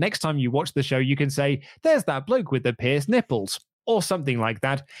them, so the next time you watch the show you can say, there's that bloke with the pierced nipples. Or something like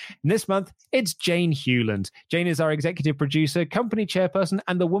that. And this month, it's Jane Hewland. Jane is our executive producer, company chairperson,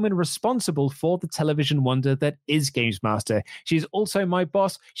 and the woman responsible for the television wonder that is Games Master. She's also my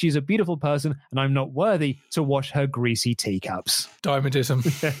boss. She's a beautiful person, and I'm not worthy to wash her greasy teacups. Diamondism.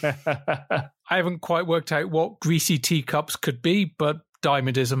 I haven't quite worked out what greasy teacups could be, but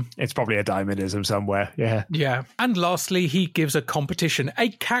diamondism. It's probably a diamondism somewhere, yeah. Yeah. And lastly, he gives a competition, a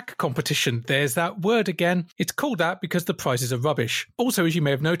CAC competition. There's that word again. It's called that because the prizes are rubbish. Also, as you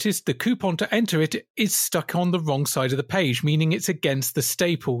may have noticed, the coupon to enter it is stuck on the wrong side of the page, meaning it's against the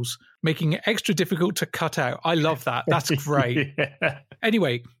staples, making it extra difficult to cut out. I love that. That's great. Yeah.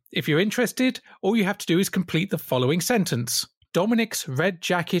 Anyway, if you're interested, all you have to do is complete the following sentence. Dominic's red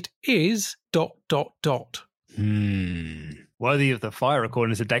jacket is ... Worthy of the fire,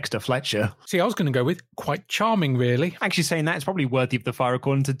 according to Dexter Fletcher. See, I was going to go with quite charming, really. Actually, saying that, it's probably worthy of the fire,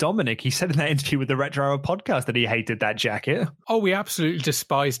 according to Dominic. He said in that interview with the Retro Hour podcast that he hated that jacket. Oh, we absolutely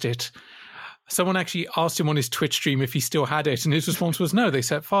despised it. Someone actually asked him on his Twitch stream if he still had it, and his response was no, they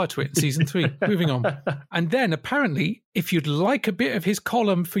set fire to it in season 3. Moving on. And then, apparently, if you'd like a bit of his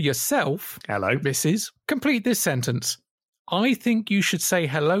column for yourself, hello, Mrs., complete this sentence. I think you should say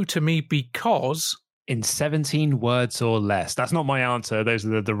hello to me because... In 17 words or less. That's not my answer. Those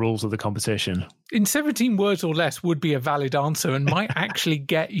are the rules of the competition. In 17 words or less would be a valid answer and might actually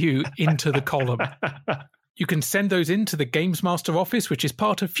get you into the column. You can send those into the Games Master office, which is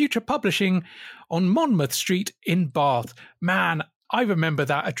part of Future Publishing on Monmouth Street in Bath. Man, I remember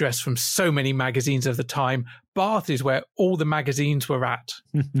that address from so many magazines of the time. Bath is where all the magazines were at.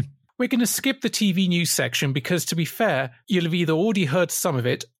 We're going to skip the TV news section because, to be fair, you'll have either already heard some of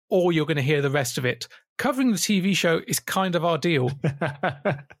it or you're going to hear the rest of it. Covering the TV show is kind of our deal.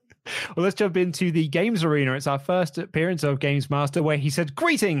 Well, let's jump into the Games Arena. It's our first appearance of Games Master, where he said,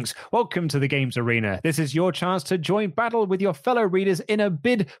 "Greetings! Welcome to the Games Arena. This is your chance to join battle with your fellow readers in a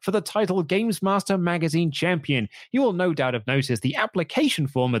bid for the title Games Master Magazine Champion. You will no doubt have noticed the application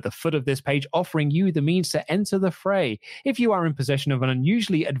form at the foot of this page offering you the means to enter the fray. If you are in possession of an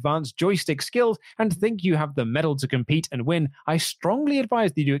unusually advanced joystick skill and think you have the mettle to compete and win, I strongly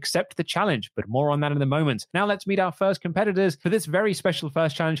advise that you accept the challenge, but more on that in a moment. Now let's meet our first competitors. For this very special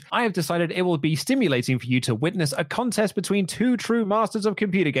first challenge, I have decided it will be stimulating for you to witness a contest between two true masters of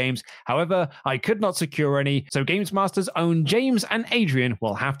computer games. However, I could not secure any, so Games Master's own James and Adrian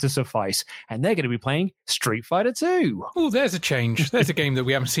will have to suffice. And they're going to be playing Street Fighter 2. Oh, there's a change. There's a game that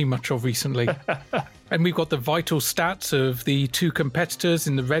we haven't seen much of recently. And we've got the vital stats of the two competitors.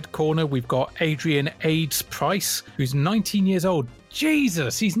 In the red corner, we've got Adrian AIDS Price, who's 19 years old.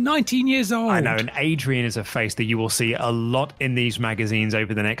 Jesus, he's 19 years old. I know, and Adrian is a face that you will see a lot in these magazines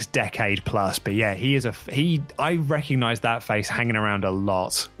over the next decade plus. But yeah, I recognize that face hanging around a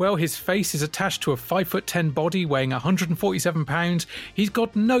lot. Well, his face is attached to a 5'10" body weighing 147 pounds. He's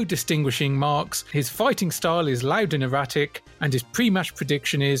got no distinguishing marks. His fighting style is loud and erratic, and his pre-match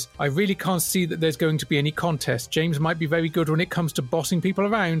prediction is, I really can't see that there's going to be any contest. James might be very good when it comes to bossing people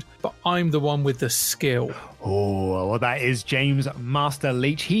around, but I'm the one with the skill. Oh, well, that is James Master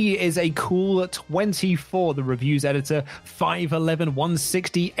Leach. He is a cool 24, the reviews editor, 5'11",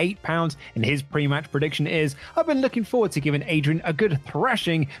 168 pounds, and his pre-match prediction is, I've been looking forward to giving Adrian a good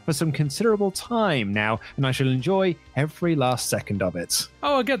thrashing for some considerable time now, and I shall enjoy every last second of it.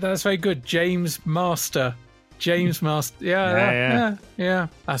 Oh, I get that. That's very good. James Master. Yeah.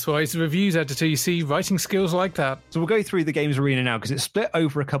 That's why he's the reviews editor. You see, writing skills like that. So we'll go through the Games Arena now because it's split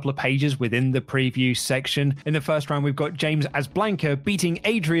over a couple of pages within the preview section. In the first round, we've got James as Blanka beating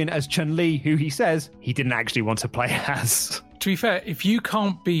Adrian as Chun-Li, who he says he didn't actually want to play as. To be fair, if you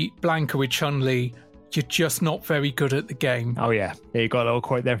can't beat Blanka with Chun-Li, you're just not very good at the game. Oh, yeah. You got a little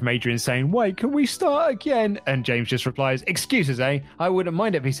quote there from Adrian saying, wait, can we start again? And James just replies, excuses, eh? I wouldn't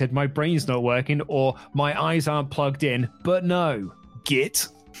mind if he said my brain's not working or my eyes aren't plugged in, but no. Git.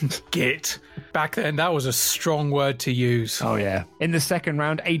 Git. Back then, that was a strong word to use. Oh, yeah. In the second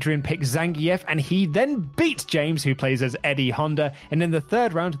round, Adrian picked Zangief, and he then beat James, who plays as Eddie Honda. And in the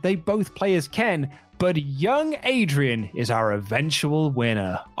third round, they both play as Ken, but young Adrian is our eventual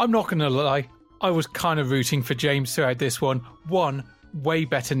winner. I'm not going to lie. I was kind of rooting for James throughout this one. 1, way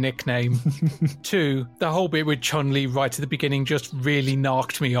better nickname. 2, the whole bit with Chun-Li right at the beginning just really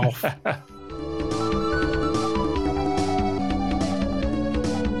narked me off.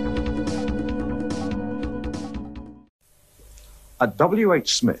 At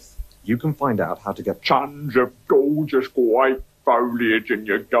W.H. Smith, you can find out how to get tons of gorgeous white foliage in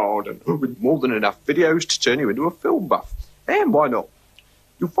your garden with more than enough videos to turn you into a film buff. And why not?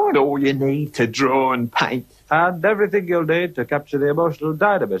 You'll find all you need to draw and paint, and everything you'll need to capture the emotional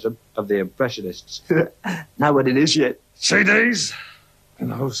dynamism of the Impressionists. Know what it is yet? CDs?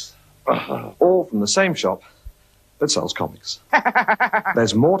 And those. All from the same shop that sells comics.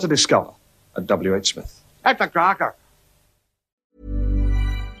 There's more to discover at W.H. Smith. At the Crocker.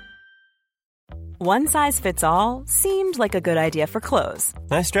 One size fits all seemed like a good idea for clothes.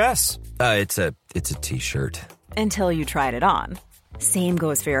 Nice dress. It's a t-shirt. Until you tried it on. Same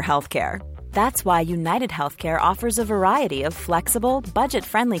goes for your healthcare. That's why United Healthcare offers a variety of flexible,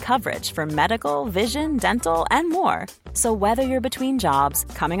 budget-friendly coverage for medical, vision, dental, and more. So whether you're between jobs,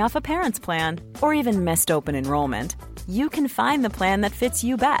 coming off a parent's plan, or even missed open enrollment, you can find the plan that fits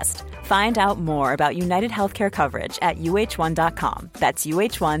you best. Find out more about United Healthcare coverage at uh1.com. That's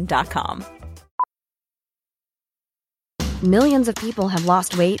uh1.com. Millions of people have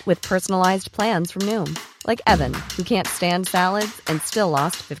lost weight with personalized plans from Noom. Like Evan, who can't stand salads and still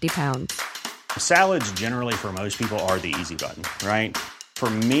lost 50 pounds. Salads generally for most people are the easy button, right? For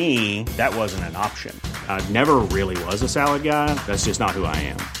me, that wasn't an option. I never really was a salad guy. That's just not who I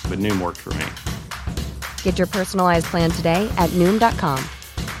am. But Noom worked for me. Get your personalized plan today at Noom.com.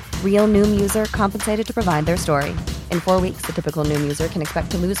 Real Noom user compensated to provide their story. In 4 weeks, the typical Noom user can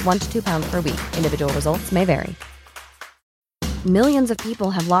expect to lose 1 to 2 pounds per week. Individual results may vary. Millions of people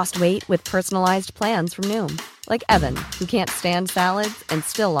have lost weight with personalized plans from Noom. Like Evan, who can't stand salads and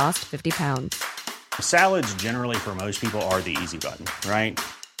still lost 50 pounds. Salads generally for most people are the easy button, right?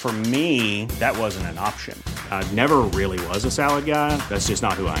 For me, that wasn't an option. I never really was a salad guy. That's just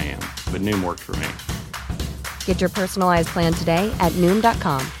not who I am. But Noom worked for me. Get your personalized plan today at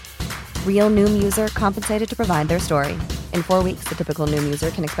Noom.com. Real Noom user compensated to provide their story. In 4 weeks, the typical Noom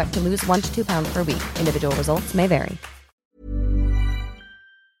user can expect to lose 1 to 2 pounds per week. Individual results may vary.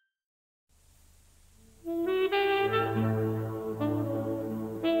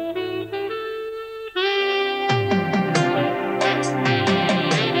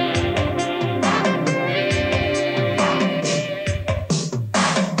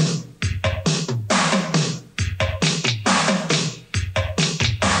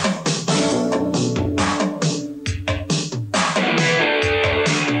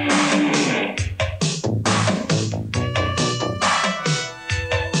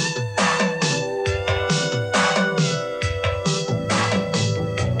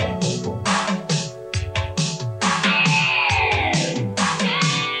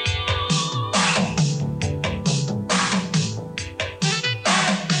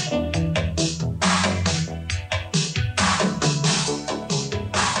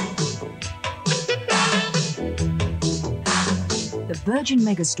 Virgin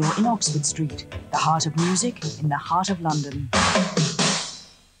Megastore in Oxford Street, the heart of music in the heart of London.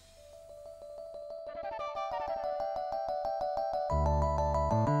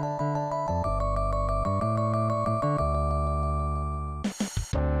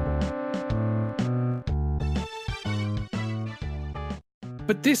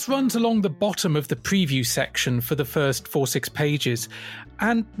 But this runs along the bottom of the preview section for the first 4-6 pages.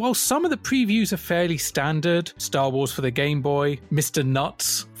 And while some of the previews are fairly standard, Star Wars for the Game Boy, Mr.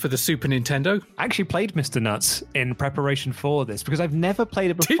 Nuts for the Super Nintendo. I actually played Mr. Nuts in preparation for this because I've never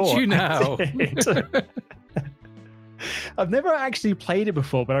played it before. Did you now? I've never actually played it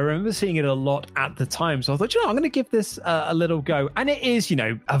before, but I remember seeing it a lot at the time. So I thought, I'm going to give this a little go. And it is,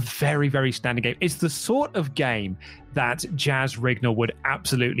 a very, very standard game. It's the sort of game that Jazz Rignall would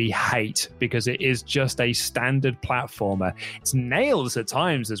absolutely hate because it is just a standard platformer. It's nails at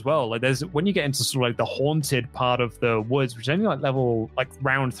times as well. Like when you get into sort of like the haunted part of the woods, which is only like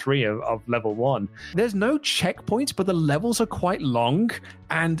round 3 of level 1. There's no checkpoints, but the levels are quite long,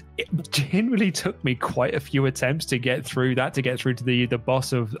 and it generally took me quite a few attempts to get through to the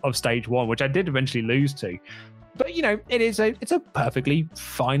boss of stage 1, which I did eventually lose to. But it's a perfectly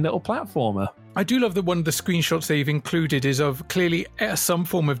fine little platformer. I do love that one of the screenshots they've included is of clearly some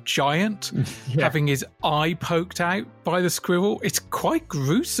form of giant having his eye poked out by the squirrel. It's quite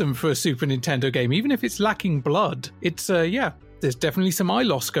gruesome for a Super Nintendo game, even if it's lacking blood. It's there's definitely some eye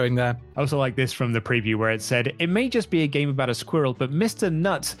loss going there. I also like this from the preview where it said, it may just be a game about a squirrel, but Mr.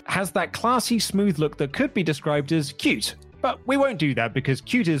 Nuts has that classy, smooth look that could be described as cute. But we won't do that because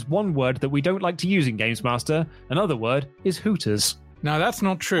cute is one word that we don't like to use in Games Master. Another word is Hooters. Now, that's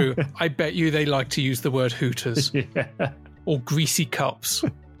not true. I bet you they like to use the word Hooters. Or greasy cups.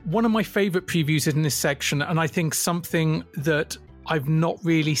 One of my favourite previews in this section, and I think something that I've not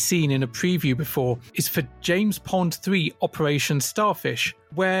really seen in a preview before, is for James Pond 3 Operation Starfish,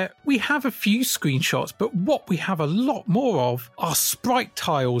 where we have a few screenshots, but what we have a lot more of are sprite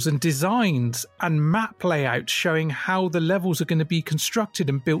tiles and designs and map layouts showing how the levels are going to be constructed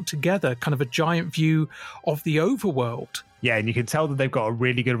and built together, kind of a giant view of the overworld. Yeah, and you can tell that they've got a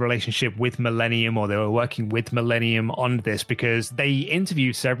really good relationship with Millennium, or they were working with Millennium on this, because they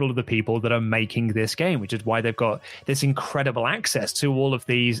interviewed several of the people that are making this game, which is why they've got this incredible access to all of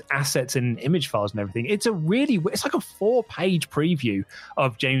these assets and image files and everything. It's like a 4-page preview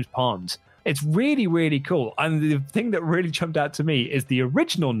of James Pond. It's really, really cool. And the thing that really jumped out to me is the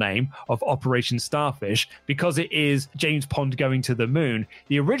original name of Operation Starfish, because it is James Pond going to the moon.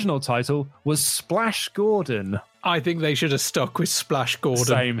 The original title was Splash Gordon. I think they should have stuck with Splash Gordon.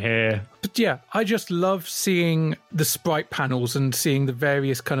 Same here. But yeah, I just love seeing the sprite panels and seeing the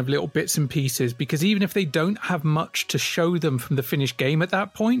various kind of little bits and pieces, because even if they don't have much to show them from the finished game at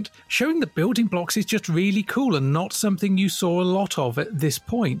that point, showing the building blocks is just really cool and not something you saw a lot of at this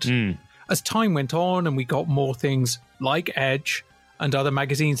point. As time went on and we got more things like Edge, and other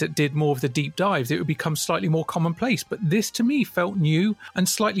magazines that did more of the deep dives, it would become slightly more commonplace. But this to me felt new and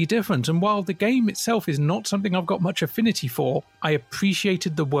slightly different. And while the game itself is not something I've got much affinity for, I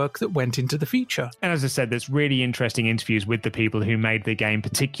appreciated the work that went into the feature. And as I said, there's really interesting interviews with the people who made the game,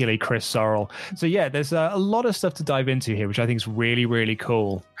 particularly Chris Sorrell. So yeah, there's a lot of stuff to dive into here, which I think is really, really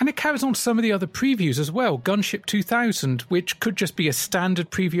cool. And it carries on some of the other previews as well. Gunship 2000, which could just be a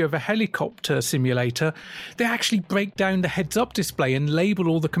standard preview of a helicopter simulator, they actually break down the heads-up display and label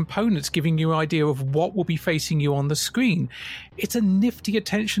all the components, giving you an idea of what will be facing you on the screen. It's a nifty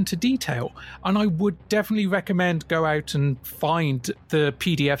attention to detail, and I would definitely recommend go out and find the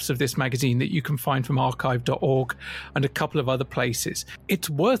PDFs of this magazine that you can find from archive.org and a couple of other places. It's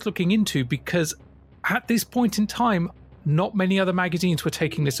worth looking into because at this point in time, not many other magazines were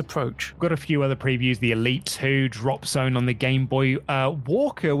taking this approach. Got a few other previews. The Elite 2, Drop Zone on the Game Boy,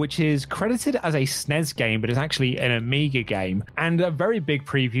 Walker, which is credited as a SNES game, but is actually an Amiga game, and a very big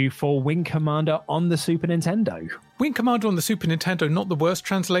preview for Wing Commander on the Super Nintendo. Wing Commander on the Super Nintendo, not the worst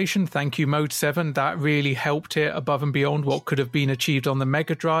translation. Thank you, Mode 7. That really helped it above and beyond what could have been achieved on the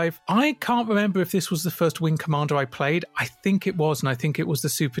Mega Drive. I can't remember if this was the first Wing Commander I played. I think it was, and I think it was the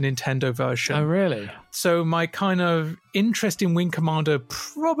Super Nintendo version. Oh, really? So my kind of interest in Wing Commander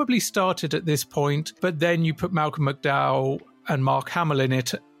probably started at this point, but then you put Malcolm McDowell and Mark Hamill in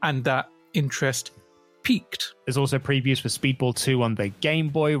it, and that interest peaked. There's also previews for Speedball 2 on the Game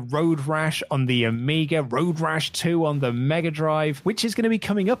Boy, Road Rash on the Amiga, Road Rash 2 on the Mega Drive, which is going to be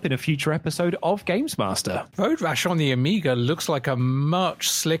coming up in a future episode of Games Master. Road Rash on the Amiga looks like a much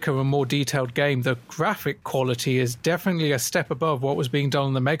slicker and more detailed game. The graphic quality is definitely a step above what was being done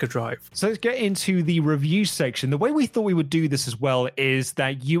on the Mega Drive. So let's get into the review section. The way we thought we would do this as well is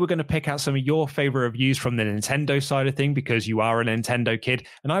that you were going to pick out some of your favorite reviews from the Nintendo side of thing, because you are a Nintendo kid,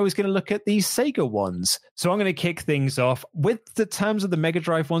 and I was going to look at these Sega ones. So I'm going to kick things off with the terms of the Mega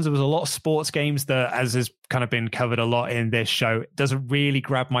Drive ones. There was a lot of sports games that, as has kind of been covered a lot in this show, doesn't really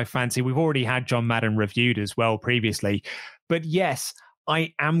grab my fancy. We've already had John Madden reviewed as well previously. But yes,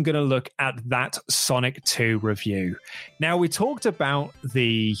 I am going to look at that Sonic 2 review. Now, we talked about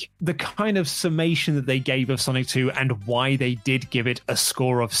the kind of summation that they gave of Sonic 2 and why they did give it a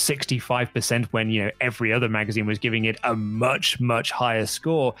score of 65% when, you know, every other magazine was giving it a much, much higher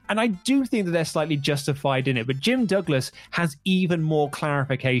score. And I do think that they're slightly justified in it. But Jim Douglas has even more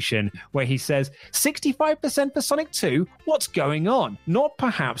clarification where he says, 65% for Sonic 2? What's going on? Not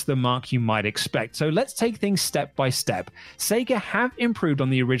perhaps the mark you might expect. So let's take things step by step. Sega have improved on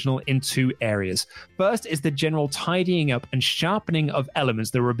the original in two areas. First is the general tidying up and sharpening of elements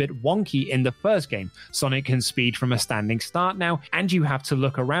that were a bit wonky in the first game. Sonic can speed from a standing start now, and you have to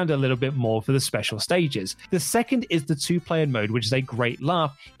look around a little bit more for the special stages. The second is the two-player mode, which is a great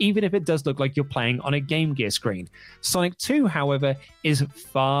laugh, even if it does look like you're playing on a Game Gear screen. Sonic 2, however, is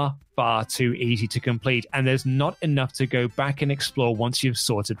far too easy to complete, and there's not enough to go back and explore once you've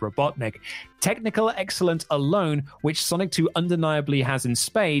sorted Robotnik. Technical excellence alone, which Sonic 2 undeniably has in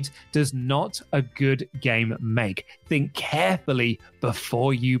spades, does not a good game make. Think carefully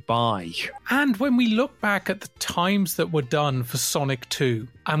before you buy. And when we look back at the times that were done for Sonic 2,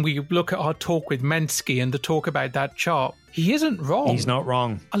 and we look at our talk with Mensky and the talk about that chart, he isn't wrong. He's not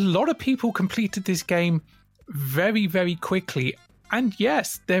wrong. A lot of people completed this game very, very quickly. And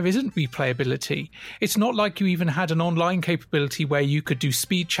yes, there isn't replayability. It's not like you even had an online capability where you could do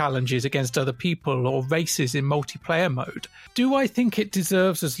speed challenges against other people or races in multiplayer mode. Do I think it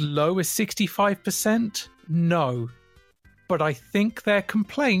deserves as low as 65%? No. But I think their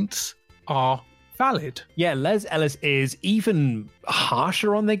complaints are valid. Yeah, Les Ellis is even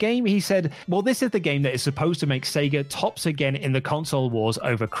harsher on the game. He said, well, this is the game that is supposed to make Sega tops again in the console wars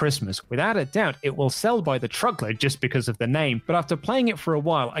over Christmas. Without a doubt, it will sell by the truckload just because of the name. But after playing it for a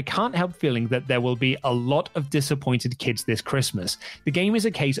while, I can't help feeling that there will be a lot of disappointed kids this Christmas. The game is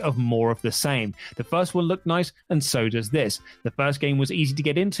a case of more of the same. The first one looked nice, and so does this. The first game was easy to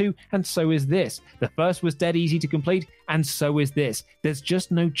get into, and so is this. The first was dead easy to complete, and so is this. There's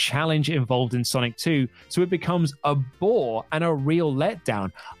just no challenge involved in Sonic 2, so it becomes a bore and a real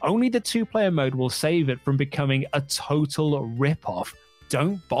letdown. Only the two-player mode will save it from becoming a total rip-off.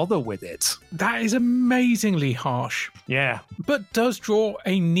 Don't bother with it. That is amazingly harsh. Yeah. But does draw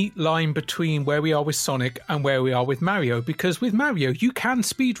a neat line between where we are with Sonic and where we are with Mario, because with Mario, you can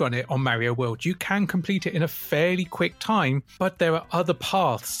speedrun it on Mario World. You can complete it in a fairly quick time, but there are other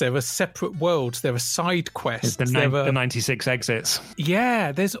paths. There are separate worlds. There are side quests. The 96 exits.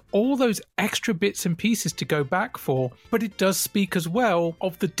 Yeah, there's all those extra bits and pieces to go back for, but it does speak as well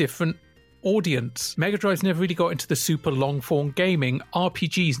of the different audience. Mega Drive's never really got into the super long-form gaming.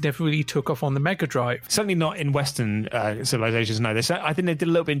 RPGs never really took off on the Mega Drive. Certainly not in Western civilizations, no. I think they did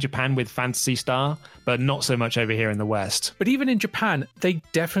a little bit in Japan with Phantasy Star, but not so much over here in the West. But even in Japan, they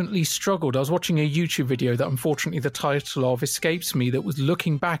definitely struggled. I was watching a YouTube video that unfortunately the title of escapes me that was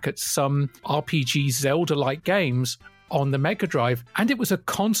looking back at some RPG Zelda-like games on the Mega Drive, and it was a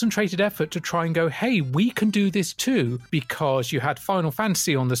concentrated effort to try and go, hey, we can do this too, because you had Final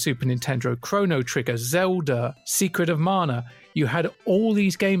Fantasy on the Super Nintendo, Chrono Trigger, Zelda, Secret of Mana. You had all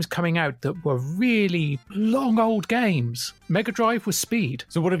these games coming out that were really long old games. Mega Drive was speed.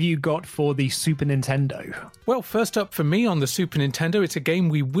 So what have you got for the Super Nintendo? Well, first up for me on the Super Nintendo, it's a game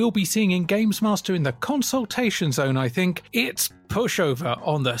we will be seeing in Games Master in the consultation zone, I think. It's Pushover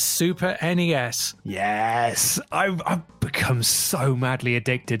on the Super NES. Yes, I've become so madly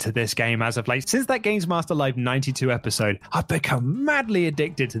addicted to this game as of late. Since that Games Master Live 92 episode, I've become madly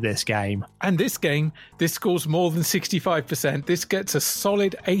addicted to this game. And this game, this scores more than 65%. This gets a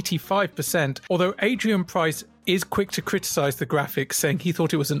solid 85%, although Adrian Price is quick to criticise the graphics, saying he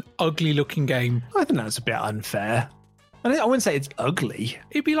thought it was an ugly-looking game. I think that's a bit unfair. I wouldn't say it's ugly.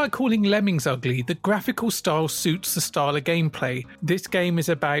 It'd be like calling Lemmings ugly. The graphical style suits the style of gameplay. This game is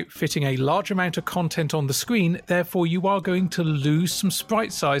about fitting a large amount of content on the screen, therefore you are going to lose some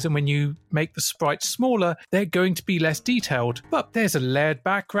sprite size, and when you make the sprites smaller, they're going to be less detailed. But there's a layered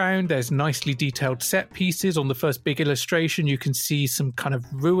background, there's nicely detailed set pieces. On the first big illustration, you can see some kind of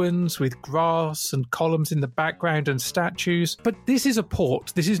ruins with grass and columns in the background and statues. But this is a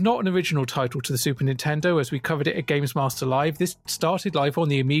port. This is not an original title to the Super Nintendo, as we covered it at Games Master Live. This started live on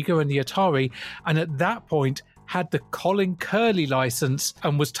the Amiga and the Atari, and at that point had the Colin Curley license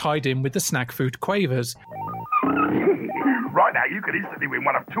and was tied in with the Snack Food Quavers. Right now, you could instantly win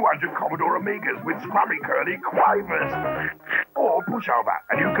one of 200 Commodore Amigas with Scrummy Curly Quavers. Or Pushover,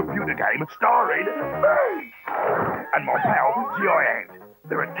 a new computer game starring me and my pal, Giant.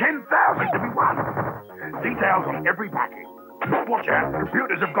 There are 10,000 to be won. Details on every package. Watch out,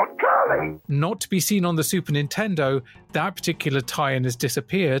 computers have got Curly! Not to be seen on the Super Nintendo, that particular tie-in has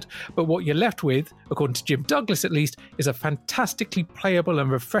disappeared, but what you're left with, according to Jim Douglas at least, is a fantastically playable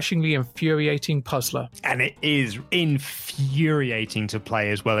and refreshingly infuriating puzzler. And it is infuriating to play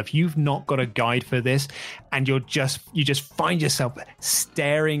as well. If you've not got a guide for this and you just find yourself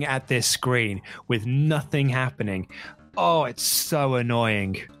staring at this screen with nothing happening, oh, it's so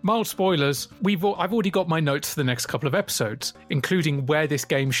annoying. Mild spoilers, I've already got my notes for the next couple of episodes, including where this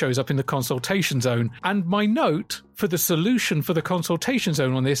game shows up in the consultation zone. And my note for the solution for the consultation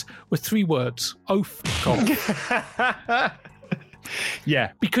zone on this were 3 words. Oh, f*** off.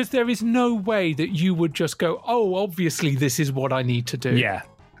 Yeah. Because there is no way that you would just go, oh, obviously this is what I need to do. Yeah.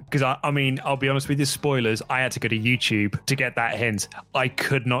 Because, I'll be honest with you, spoilers, I had to go to YouTube to get that hint. I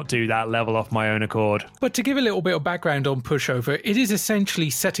could not do that level off my own accord. But to give a little bit of background on Pushover, it is essentially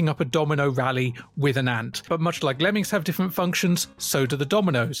setting up a domino rally with an ant. But much like Lemmings have different functions, so do the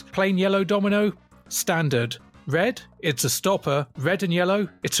dominoes. Plain yellow domino, standard. Red, it's a stopper. Red and yellow,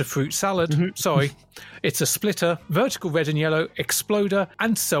 it's a fruit salad. Sorry. It's a splitter. Vertical red and yellow, exploder,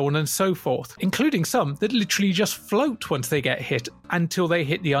 and so on and so forth. Including some that literally just float once they get hit until they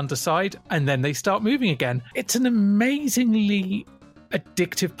hit the underside, and then they start moving again. It's an amazingly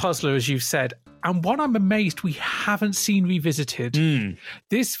addictive puzzler, as you've said, and one I'm amazed we haven't seen revisited.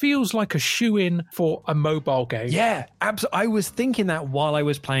 This feels like a shoe-in for a mobile game. Yeah, absolutely. I was thinking that while I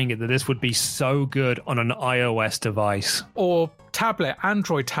was playing it, that this would be so good on an iOS device. Or tablet,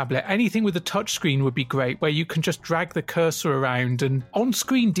 Android tablet, anything with a touchscreen would be great, where you can just drag the cursor around, and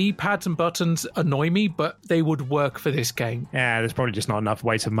on-screen D-pads and buttons annoy me, but they would work for this game. Yeah, there's probably just not enough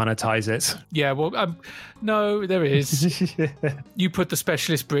way to monetize it. Yeah, well, no, there is. You put the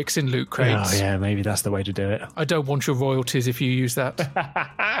specialist bricks in loot crates. Oh, yeah, maybe that's the way to do it. I don't want your royalties if you use that.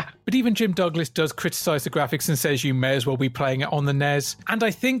 But even Jim Douglas does criticize the graphics and says you may as well be playing it on the NES. And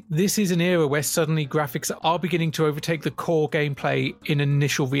I think this is an era where suddenly graphics are beginning to overtake the core gameplay in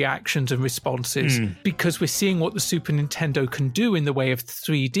initial reactions and responses, because we're seeing what the Super Nintendo can do in the way of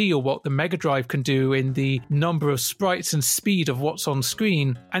 3D, or what the Mega Drive can do in the number of sprites and speed of what's on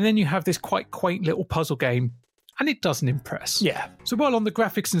screen. And then you have this quite quaint little puzzle game, and it doesn't impress. Yeah. So while on the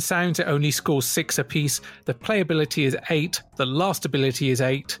graphics and sounds it only scores 6 apiece, the playability is 8, the last ability is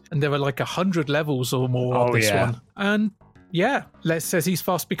 8, and there are like 100 levels or more on this one. And yeah, Les says he's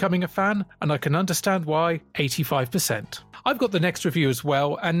fast becoming a fan, and I can understand why. 85%. I've got the next review as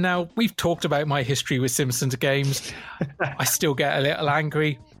well, and now we've talked about my history with Simpsons games. I still get a little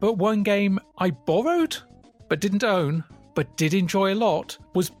angry, but one game I borrowed but didn't own but did enjoy a lot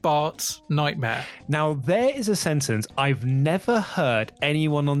was Bart's Nightmare. Now, there is a sentence I've never heard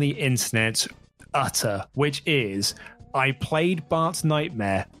anyone on the internet utter, which is, I played Bart's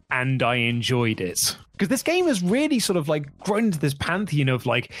Nightmare and I enjoyed it. Because this game has really sort of like grown into this pantheon of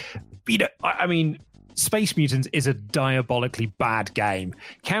like, you know, I mean, Space Mutants is a diabolically bad game.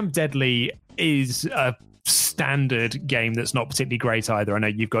 Camp Deadly is a standard game that's not particularly great either. I know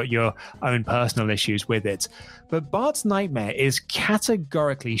you've got your own personal issues with it. But Bart's Nightmare is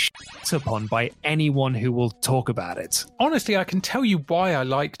categorically shit upon by anyone who will talk about it. Honestly, I can tell you why I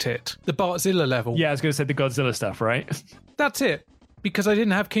liked it. The Bartzilla level. Yeah, I was going to say the Godzilla stuff, right? That's it. Because I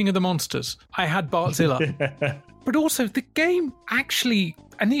didn't have King of the Monsters. I had Bartzilla. But also, the game actually,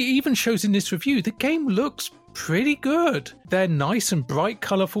 and it even shows in this review, the game looks pretty good. They're nice and bright,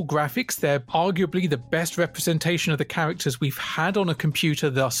 colourful graphics. They're arguably the best representation of the characters we've had on a computer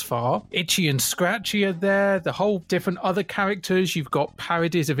thus far. Itchy and Scratchy are there. The whole different other characters. You've got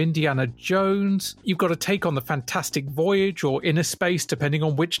parodies of Indiana Jones. You've got a take on the Fantastic Voyage or Inner Space, depending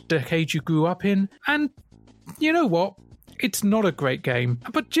on which decade you grew up in. And you know what? It's not a great game.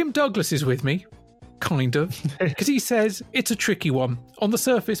 But Jim Douglas is with me. Kind of. Because he says it's a tricky one. On the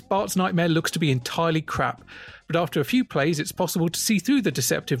surface, Bart's Nightmare looks to be entirely crap. But after a few plays, it's possible to see through the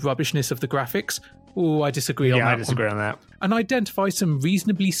deceptive rubbishness of the graphics. Oh, I disagree on that. Yeah, I disagree on that. And identify some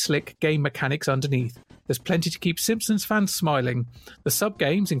reasonably slick game mechanics underneath. There's plenty to keep Simpsons fans smiling. The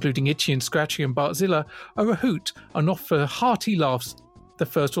sub-games, including Itchy and Scratchy and Bartzilla, are a hoot and offer hearty laughs the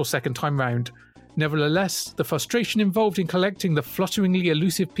first or second time round. Nevertheless, the frustration involved in collecting the flutteringly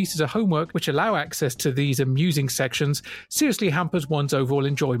elusive pieces of homework which allow access to these amusing sections seriously hampers one's overall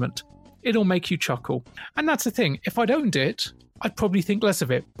enjoyment. It'll make you chuckle. And that's the thing, if I'd owned it, I'd probably think less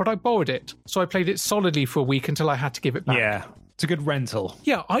of it, but I borrowed it, so I played it solidly for a week until I had to give it back. Yeah, it's a good rental.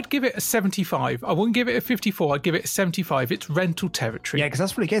 Yeah, I'd give it a 75. I wouldn't give it a 54, I'd give it a 75. It's rental territory. Yeah, because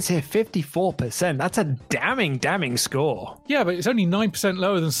that's what it gets here, 54%. That's a damning score. Yeah, but it's only 9%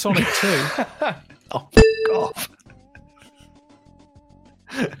 lower than Sonic 2. Oh, f*** off.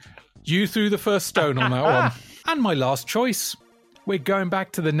 You threw the first stone on that one. And my last choice. We're going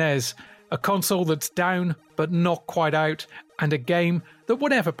back to the NES, a console that's down but not quite out, and a game that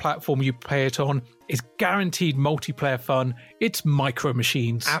whatever platform you play it on is guaranteed multiplayer fun. It's Micro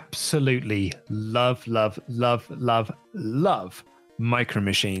Machines. Absolutely love Micro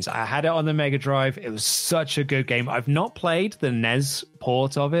Machines. I had it on the Mega Drive. It was such a good game. I've not played the NES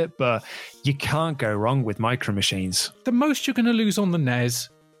port of it, but you can't go wrong with Micro Machines. The most you're going to lose on the NES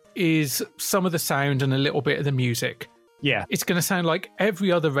is some of the sound and a little bit of the music. Yeah. It's going to sound like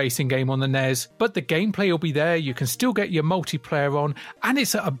every other racing game on the NES, but the gameplay will be there. You can still get your multiplayer on, and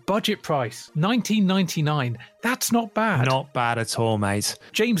it's at a budget price, $19.99. That's not bad. Not bad at all, mate.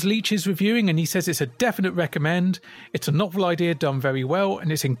 James Leach is reviewing, and he says it's a definite recommend. It's a novel idea done very well,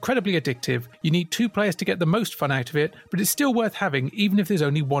 and it's incredibly addictive. You need 2 players to get the most fun out of it, but it's still worth having, even if there's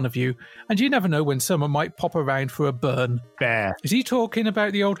only one of you. And you never know when someone might pop around for a burn. Fair. Is he talking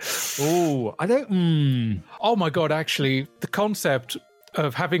about the old... Oh, I don't... Oh my God, actually, the concept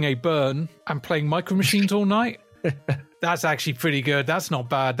of having a burn and playing Micro Machines all night, that's actually pretty good. That's not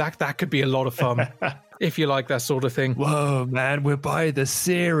bad. That could be a lot of fun. If you like that sort of thing. Whoa, man, we're by the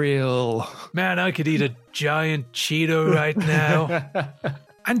cereal. Man, I could eat a giant Cheeto right now.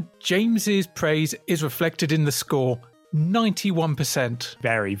 And James's praise is reflected in the score. 91%.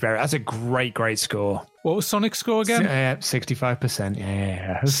 Very. That's a great score. What was Sonic's score again? 65%,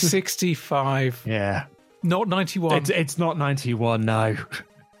 yeah. 65. Yeah. Not 91. It's not 91, no.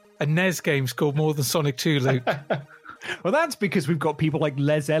 A NES game scored more than Sonic 2, Luke. Well, that's because we've got people like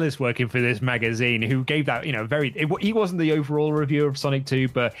Les Ellis working for this magazine who gave that, he wasn't the overall reviewer of Sonic 2,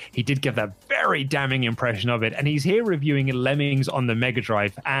 but he did give that very damning impression of it. And he's here reviewing Lemmings on the Mega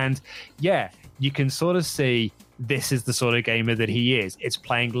Drive. And yeah, you can sort of see this is the sort of gamer that he is. It's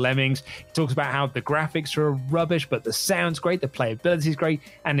playing Lemmings. He talks about how the graphics are rubbish, but the sound's great, the playability is great,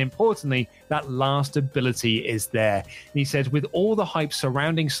 and importantly, that last ability is there. And he says, with all the hype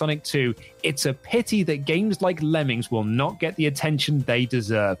surrounding Sonic 2, it's a pity that games like Lemmings will not get the attention they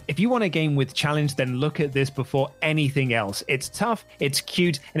deserve. If you want a game with challenge, then look at this before anything else. It's tough, it's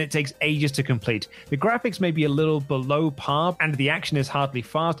cute, and it takes ages to complete. The graphics may be a little below par, and the action is hardly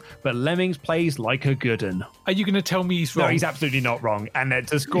fast, but Lemmings plays like a good un. Are you going to tell me he's wrong? No, he's absolutely not wrong. And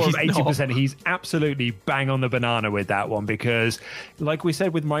to score of 80%, he's absolutely bang on the banana with that one, because like we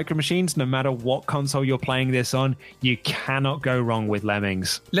said with Micro Machines, no matter what console you're playing this on, you cannot go wrong with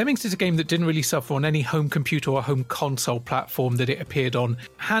Lemmings. Lemmings is a game that didn't really suffer on any home computer or home console platform that it appeared on.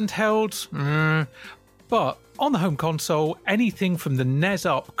 Handheld, but on the home console, anything from the NES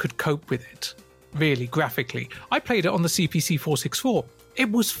up could cope with it. really, graphically. I played it on the CPC 464.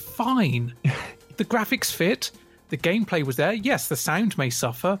 It was fine. The graphics fit. The gameplay was there. Yes, the sound may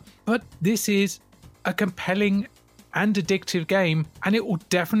suffer, but this is a compelling and addictive game, and it will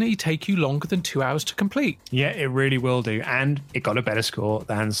definitely take you longer than 2 hours to complete. Yeah, it really will do. And it got a better score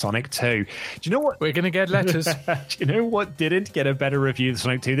than Sonic 2. Do you know what? We're going to get letters. Do you know what didn't get a better review than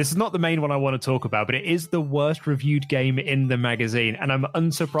Sonic 2? This is not the main one I want to talk about, but it is the worst reviewed game in the magazine. And I'm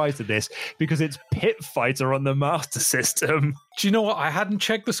unsurprised at this because it's Pit Fighter on the Master System. Do you know what? I hadn't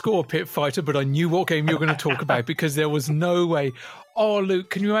checked the score of Pit Fighter, but I knew what game you were going to talk about because there was no way. Oh, Luke,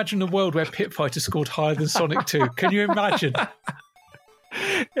 can you imagine a world where Pit Fighter scored higher than Sonic 2? Can you imagine?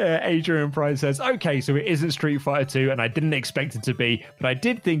 Adrian Price says, okay, so it isn't Street Fighter 2, and I didn't expect it to be, but I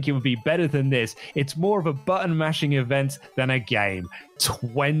did think it would be better than this. It's more of a button-mashing event than a game.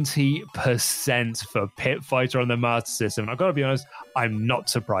 20% for Pit Fighter on the Master System. I've got to be honest, I'm not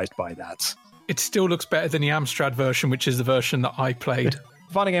surprised by that. It still looks better than the Amstrad version, which is the version that I played.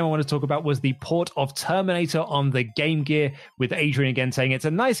 The final game I want to talk about was the port of Terminator on the Game Gear, with Adrian again saying it's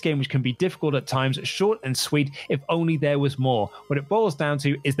a nice game which can be difficult at times, short and sweet, if only there was more. What it boils down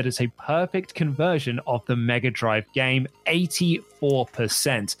to is that it's a perfect conversion of the Mega Drive game,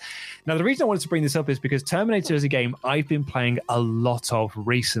 84%. Now, the reason I wanted to bring this up is because Terminator is a game I've been playing a lot of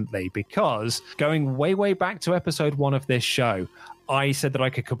recently, because going way back to episode 1 of this show, I said that I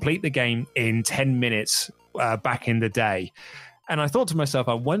could complete the game in 10 minutes back in the day. And I thought to myself,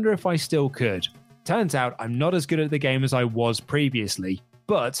 I wonder if I still could. Turns out I'm not as good at the game as I was previously,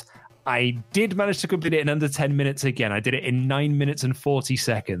 but I did manage to complete it in under 10 minutes again. I did it in 9 minutes and 40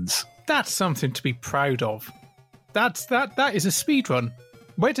 seconds. That's something to be proud of. That is a speed run.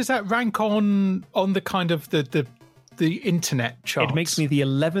 Where does that rank on the kind of the internet charts? It makes me the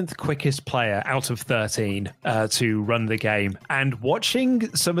 11th quickest player out of 13 to run the game. And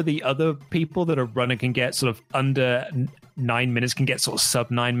watching some of the other people that are running can get sort of under 9 minutes, can get sort of sub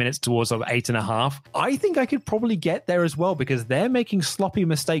 9 minutes towards sort of 8.5. I think I could probably get there as well, because they're making sloppy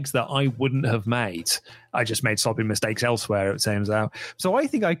mistakes that I wouldn't have made. I just made sloppy mistakes elsewhere, it turns out. So I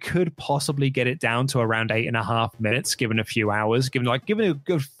think I could possibly get it down to around 8.5 minutes, given a few hours, given a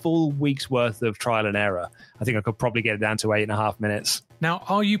good full week's worth of trial and error. I think I could probably get it down to 8.5 minutes. Now,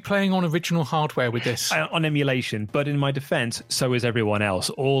 are you playing on original hardware with this? On emulation, but in my defense, so is everyone else.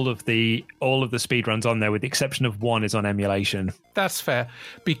 All of the speedruns on there, with the exception of one, is on emulation. That's fair,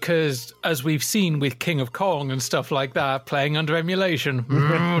 because as we've seen with King of Kong and stuff like that, playing under emulation,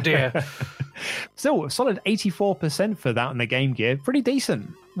 oh dear. Still, a solid 84% for that on the Game Gear. Pretty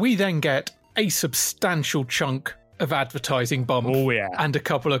decent. We then get a substantial chunk of advertising bump. Oh, yeah. And a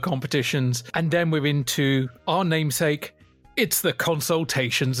couple of competitions. And then we're into our namesake. It's the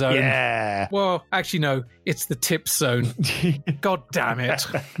consultation zone. Yeah. Well, actually, no. It's the tips zone. God damn it.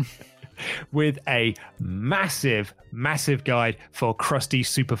 With a massive guide for Krusty's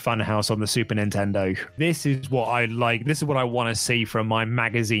Super Fun House on the Super Nintendo. This is what I like. This is what I want to see from my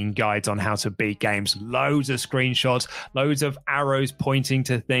magazine guides on how to beat games. Loads of screenshots, loads of arrows pointing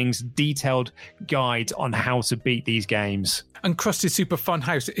to things, detailed guides on how to beat these games. And Krusty's Super Fun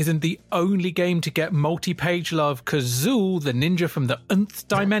House isn't the only game to get multi-page love, because Zool, the ninja from the nth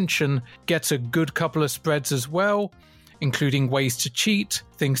dimension, gets a good couple of spreads as well, including ways to cheat,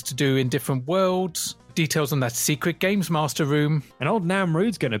 things to do in different worlds, details on that secret Games Master room. And old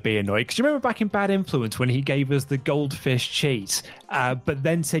Namrood's going to be annoyed, because you remember back in Bad Influence when he gave us the goldfish cheat, but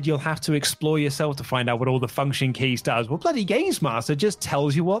then said you'll have to explore yourself to find out what all the function keys does. Well, bloody Games Master just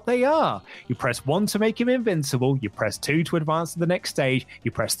tells you what they are. You press 1 to make him invincible, you press 2 to advance to the next stage,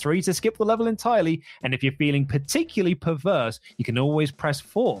 you press 3 to skip the level entirely, and if you're feeling particularly perverse, you can always press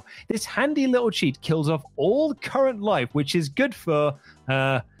 4. This handy little cheat kills off all current life, which is good for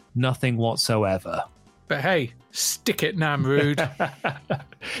nothing whatsoever. But hey, stick it, Namrood.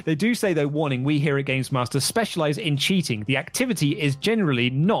 They do say, though, warning, we here at Games Master specialise in cheating. The activity is generally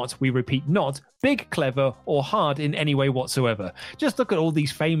not, we repeat, not big, clever, or hard in any way whatsoever. Just look at all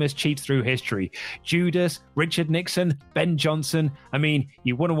these famous cheats through history. Judas, Richard Nixon, Ben Johnson. I mean,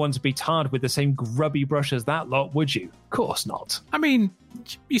 you wouldn't want to be tarred with the same grubby brush as that lot, would you? Of course not. I mean,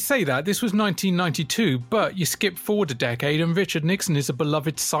 you say that, this was 1992, but you skip forward a decade and Richard Nixon is a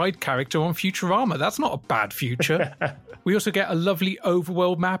beloved side character on Futurama. That's not a bad future. We also get a lovely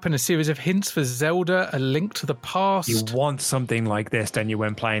overworld map and a series of hints for Zelda, A Link to the Past. You want something like this, don't you,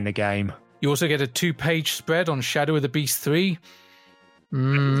 when playing the game? You also get a 2-page spread on Shadow of the Beast 3.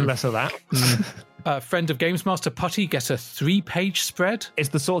 Less of that. Friend of Games Master Putty gets a 3-page spread. It's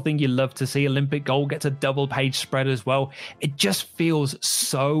the sort of thing you love to see. Olympic Gold gets a double-page spread as well. It just feels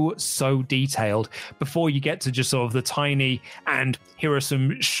so detailed before you get to just sort of the tiny, and here are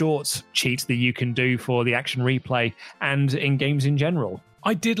some short cheats that you can do for the action replay and in games in general.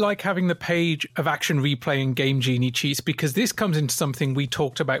 I did like having the page of action replay and Game Genie cheats, because this comes into something we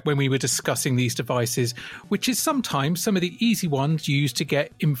talked about when we were discussing these devices, which is sometimes some of the easy ones used to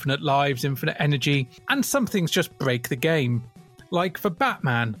get infinite lives, infinite energy, and some things just break the game. Like for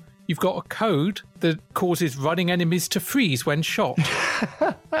Batman, you've got a code that causes running enemies to freeze when shot.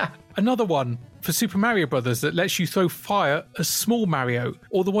 Another one for Super Mario Brothers that lets you throw fire as Small Mario,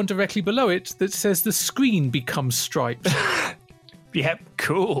 or the one directly below it that says the screen becomes striped. Yep,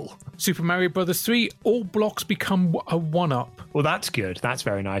 cool. Super Mario Bros. 3, all blocks become a 1-up. Well, that's good. That's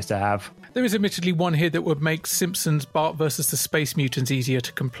very nice to have. There is admittedly one here that would make Simpsons Bart vs. the Space Mutants easier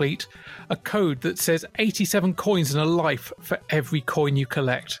to complete. A code that says 87 coins and a life for every coin you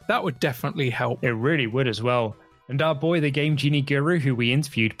collect. That would definitely help. It really would as well. And our boy, the Game Genie Guru, who we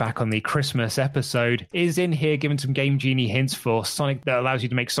interviewed back on the Christmas episode, is in here giving some Game Genie hints for Sonic that allows you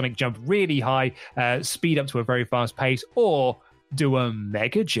to make Sonic jump really high, speed up to a very fast pace, or do a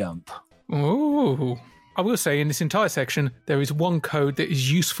mega jump. Ooh. I will say in this entire section, there is one code that is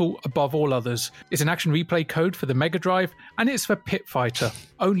useful above all others. It's an action replay code for the Mega Drive, and it's for Pit Fighter.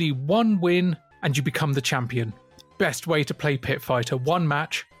 Only one win, and you become the champion. Best way to play Pit Fighter, one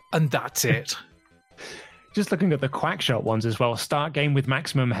match, and that's it. Just looking at the Quackshot ones as well. Start game with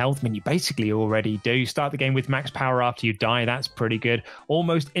maximum health. I mean, you basically already do. Start the game with max power after you die. That's pretty good.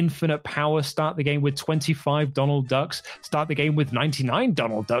 Almost infinite power. Start the game with 25 Donald Ducks. Start the game with 99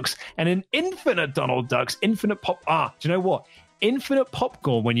 Donald Ducks. And an infinite Donald Ducks. Infinite pop. Do you know what? Infinite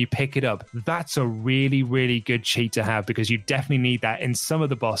popcorn when you pick it up. That's a really, really good cheat to have, because you definitely need that in some of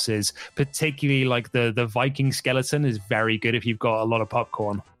the bosses, particularly like the Viking skeleton is very good if you've got a lot of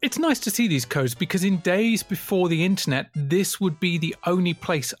popcorn. It's nice to see these codes, because in days before the internet, this would be the only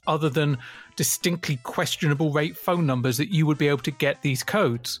place other than distinctly questionable rate phone numbers that you would be able to get these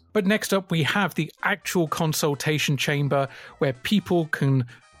codes. But next up, we have the actual consultation chamber where people can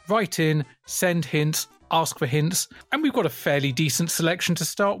write in, send hints, ask for hints, and we've got a fairly decent selection to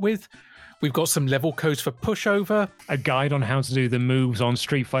start with. We've got some level codes for pushover. A guide on how to do the moves on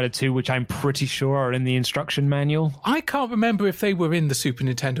Street Fighter 2, which I'm pretty sure are in the instruction manual. I can't remember if they were in the Super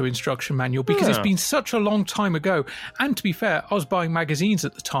Nintendo instruction manual, because it's been such a long time ago. And to be fair, I was buying magazines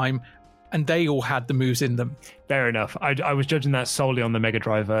at the time, and they all had the moves in them. Fair enough. I was judging that solely on the Mega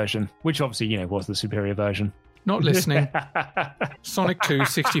Drive version, which obviously, was the superior version. Not listening. Sonic 2,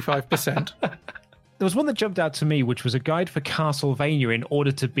 65%. There was one that jumped out to me, which was a guide for Castlevania in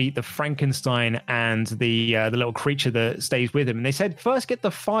order to beat the Frankenstein and the little creature that stays with him. And they said, first get the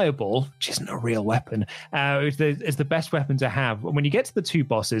fireball, which isn't a real weapon. It's the best weapon to have. When you get to the two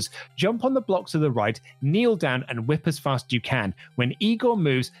bosses, jump on the block to the right, kneel down, and whip as fast as you can. When Igor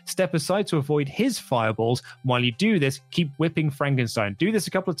moves, step aside to avoid his fireballs. While you do this, keep whipping Frankenstein. Do this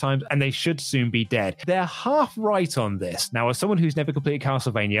a couple of times, and they should soon be dead. They're half right on this. Now, as someone who's never completed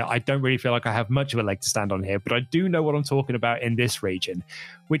Castlevania, I don't really feel like I have much of a leg to stand on here, but I do know what I'm talking about in this region,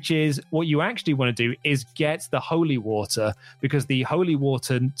 which is what you actually want to do is get the holy water, because the holy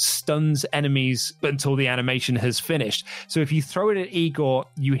water stuns enemies until the animation has finished. So if you throw it at Igor,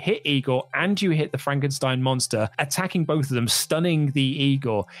 you hit Igor and you hit the Frankenstein monster, attacking both of them, stunning the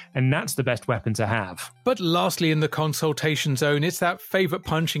Igor, and that's the best weapon to have. But lastly, in the consultation zone, it's that favorite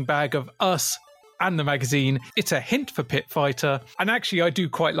punching bag of us and the magazine. It's a hint for Pit Fighter. And actually, I do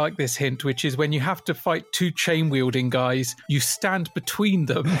quite like this hint, which is when you have to fight two chain-wielding guys, you stand between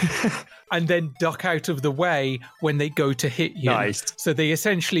them and then duck out of the way when they go to hit you. Nice. So they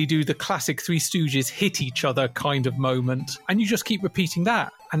essentially do the classic Three Stooges hit each other kind of moment. And you just keep repeating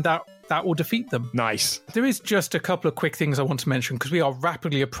that, and that will defeat them. Nice. There is just a couple of quick things I want to mention, because we are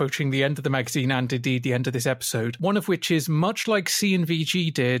rapidly approaching the end of the magazine and indeed the end of this episode. One of which is, much like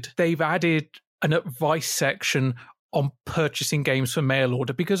CNVG did, they've added an advice section on purchasing games for mail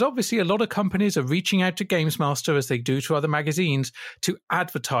order, because obviously a lot of companies are reaching out to Games Master, as they do to other magazines, to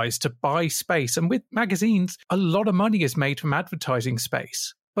advertise, to buy space. And with magazines, a lot of money is made from advertising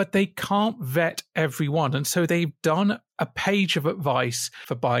space. But they can't vet everyone. And so they've done a page of advice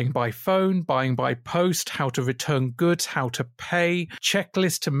for buying by phone, buying by post, how to return goods, how to pay,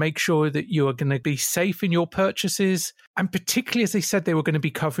 checklist to make sure that you are going to be safe in your purchases. And particularly as they said they were going to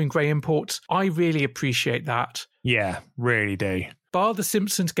be covering grey imports, I really appreciate that. Yeah, really do. Bar the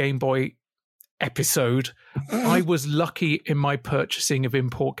Simpsons Game Boy, episode, I was lucky in my purchasing of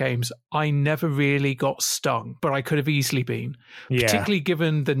import games. I never really got stung, but I could have easily been, particularly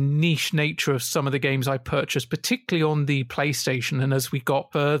given the niche nature of some of the games I purchased, particularly on the PlayStation and as we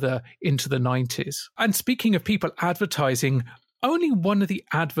got further into the 90s. And speaking of people advertising, only one of the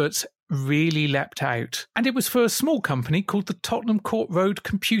adverts really leapt out, and it was for a small company called the Tottenham Court Road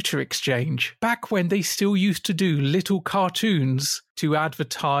Computer Exchange, back when they still used to do little cartoons to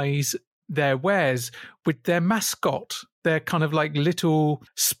advertise their wares with their mascot, their kind of like little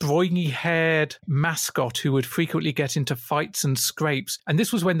springy-haired mascot who would frequently get into fights and scrapes. And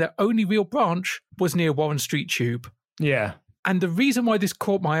this was when their only real branch was near Warren Street Tube. Yeah. And the reason why this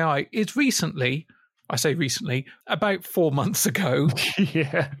caught my eye is recently, I say recently, about 4 months ago,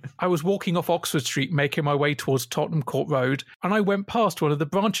 I was walking off Oxford Street making my way towards Tottenham Court Road, and I went past one of the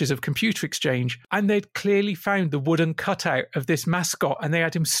branches of Computer Exchange, and they'd clearly found the wooden cutout of this mascot, and they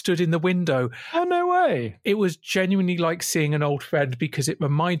had him stood in the window. Oh, no way. It was genuinely like seeing an old friend, because it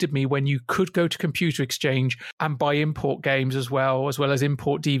reminded me when you could go to Computer Exchange and buy import games as well as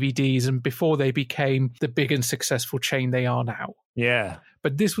import DVDs, and before they became the big and successful chain they are now. Yeah.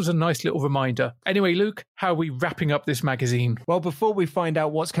 But this was a nice little reminder. Anyway, Luke, how are we wrapping up this magazine? Well, before we find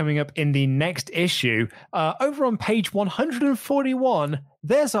out what's coming up in the next issue, over on page 141,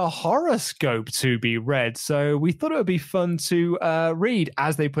 there's a horoscope to be read. So we thought it would be fun to read,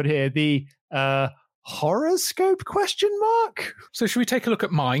 as they put here, the horoscope ? So should we take a look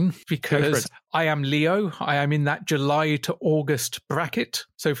at mine? Because I am Leo. I am in that July to August bracket.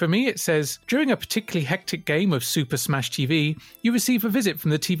 So for me, it says, during a particularly hectic game of Super Smash TV, you receive a visit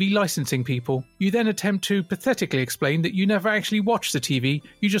from the TV licensing people. You then attempt to pathetically explain that you never actually watch the TV,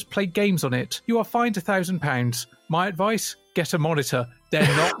 you just play games on it. You are fined £1,000. My advice? Get a monitor. They're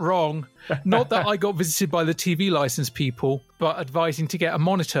not wrong. Not that I got visited by the TV license people, but advising to get a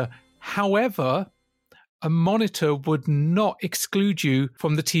monitor. However, a monitor would not exclude you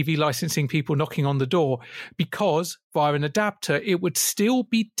from the TV licensing people knocking on the door, because via an adapter, it would still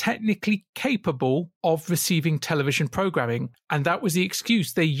be technically capable of receiving television programming. And that was the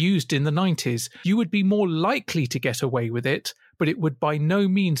excuse they used in the 90s. You would be more likely to get away with it, but it would by no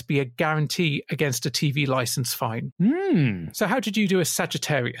means be a guarantee against a TV license fine. So how did you do as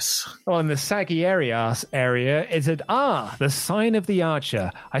Sagittarius? Well, in the Sagittarius area, it said, the sign of the archer.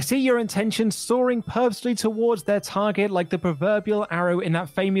 I see your intentions soaring purposely towards their target like the proverbial arrow in that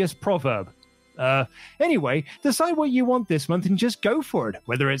famous proverb. Anyway, decide what you want this month and just go for it.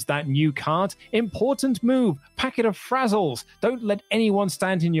 Whether it's that new card, important move, packet of frazzles, don't let anyone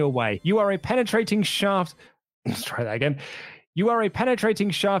stand in your way. You are a penetrating shaft. Let's try that again. You are a penetrating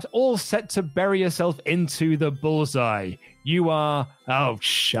shaft all set to bury yourself into the bullseye. You are... Oh,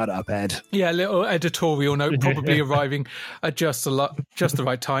 shut up, Ed. Yeah, a little editorial note probably arriving at just the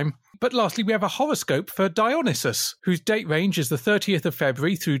right time. But lastly, we have a horoscope for Dionysus, whose date range is the 30th of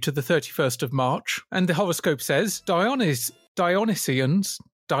February through to the 31st of March. And the horoscope says, Dionysians?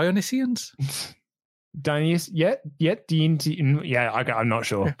 I'm not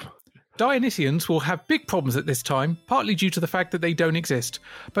sure. Dionysians will have big problems at this time, partly due to the fact that they don't exist,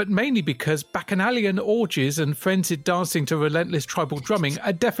 but mainly because bacchanalian orgies and frenzied dancing to relentless tribal drumming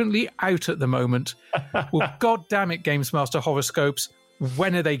are definitely out at the moment. Well, God damn it, Games Master Horoscopes,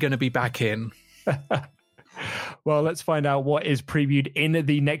 when are they going to be back in? Well, let's find out what is previewed in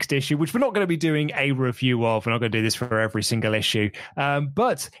the next issue, which we're not going to be doing a review of. We're not going to do this for every single issue.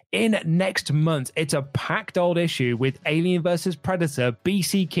 But in next month, it's a packed old issue with Alien vs. Predator,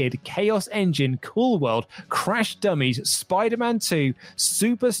 BC Kid, Chaos Engine, Cool World, Crash Dummies, Spider-Man 2,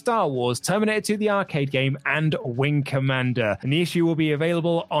 Super Star Wars, Terminator 2 the arcade game, and Wing Commander. And the issue will be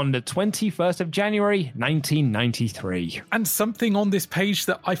available on the 21st of January, 1993. And something on this page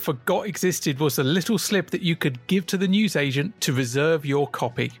that I forgot existed was a little slip that you could give to the newsagent to reserve your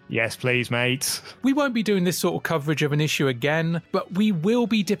copy. Yes, please, mate. We won't be doing this sort of coverage of an issue again, but we will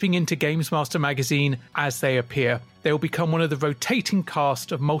be dipping into Games Master magazine as they appear. They will become one of the rotating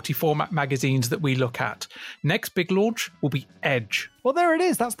cast of multi-format magazines that we look at. Next big launch will be Edge. Well, there it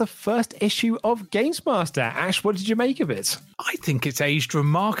is. That's the first issue of Games Master. Ash, what did you make of it? I think it's aged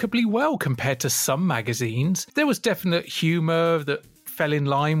remarkably well compared to some magazines. There was definite humour that fell in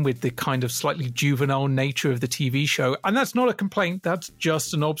line with the kind of slightly juvenile nature of the TV show. And that's not a complaint, that's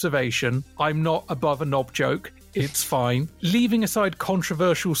just an observation. I'm not above a knob joke. It's fine. Leaving aside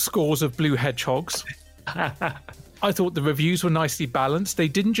controversial scores of blue hedgehogs, I thought the reviews were nicely balanced. They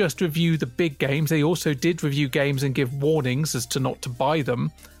didn't just review the big games, they also did review games and give warnings as to not to buy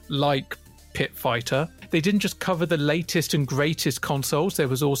them, like Pit Fighter. They didn't just cover the latest and greatest consoles, there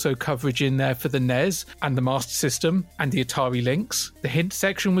was also coverage in there for the NES and the Master System and the Atari Lynx. The hint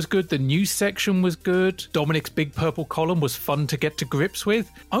section was good, the news section was good, Dominic's big purple column was fun to get to grips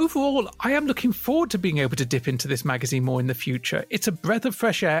with. Overall, I am looking forward to being able to dip into this magazine more in the future. It's a breath of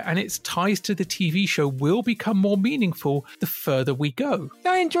fresh air, and its ties to the TV show will become more meaningful the further we go.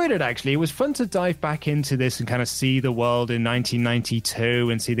 I enjoyed it, actually. It was fun to dive back into this and kind of see the world in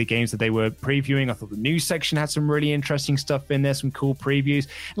 1992 and see the games that they were previewing. I thought the news section had some really interesting stuff in there, some cool previews.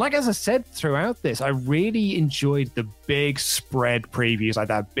 Like, as I said throughout this, I really enjoyed the big spread previews, like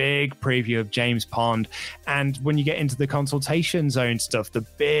that big preview of James Pond. And when you get into the consultation zone stuff, the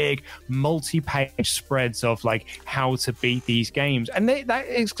big multi-page spreads of like how to beat these games. And that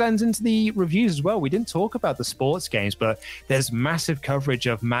extends into the reviews as well. We didn't talk about the sports games, but there's massive coverage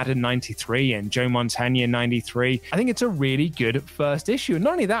of Madden 93 and Joe Montana 93. I think it's a really good first issue. And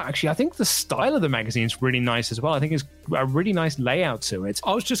not only that, actually, I think the style of the magazine is really nice as well. I think it's a really nice layout to it.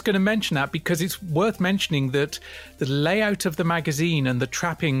 I was just going to mention that because it's worth mentioning that the layout of the magazine and the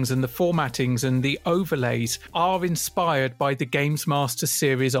trappings and the formattings and the overlays are inspired by the Games Master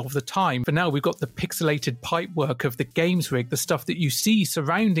series of the time. For now, we've got the pixelated pipework of the Games Rig, the stuff that you see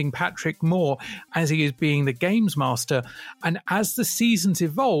surrounding Patrick Moore as he is being the Games Master. And as the seasons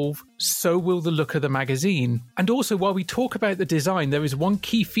evolve, so will the look of the magazine. And also, while we talk about the design, there is one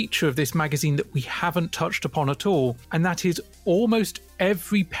key feature of this magazine that we haven't touched upon at all, and that is almost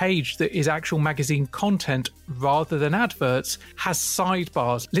every page that is actual magazine content rather than adverts has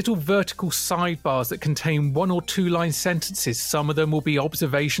sidebars, little vertical sidebars that contain 1 or 2 line sentences. Some of them will be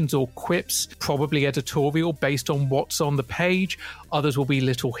observations or quips, probably editorial based on what's on the page. Others will be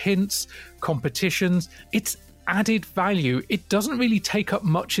little hints, competitions. It's added value. It doesn't really take up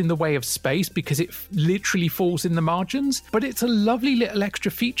much in the way of space because it literally falls in the margins, but it's a lovely little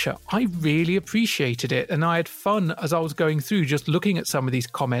extra feature. I really appreciated it, and I had fun as I was going through just looking at some of these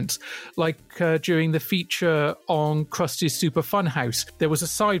comments. Like during the feature on Krusty's Super Fun House, there was a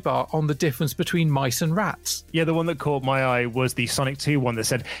sidebar on the difference between mice and rats. Yeah, the one that caught my eye was the Sonic 2 one that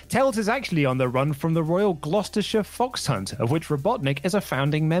said, Tails is actually on the run from the Royal Gloucestershire Fox Hunt, of which Robotnik is a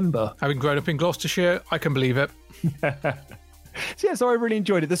founding member. Having grown up in Gloucestershire, I can believe it. So I really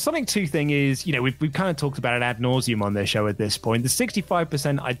enjoyed it. The Sonic 2 thing is, you know, we've kind of talked about it ad nauseum on this show at this point. The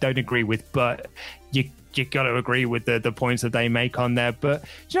 65% I don't agree with, but you got to agree with the points that they make on there. But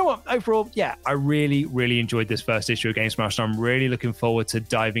you know what? Overall, yeah, I really, really enjoyed this first issue of Games Master. I'm really looking forward to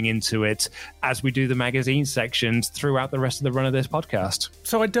diving into it as we do the magazine sections throughout the rest of the run of this podcast.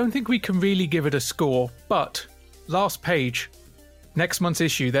 So I don't think we can really give it a score, but last page, next month's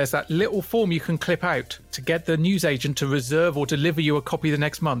issue, there's that little form you can clip out to get the newsagent to reserve or deliver you a copy the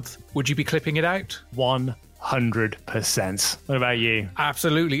next month. Would you be clipping it out? 100%. What about you?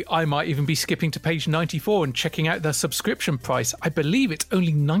 Absolutely. I might even be skipping to page 94 and checking out their subscription price. I believe it's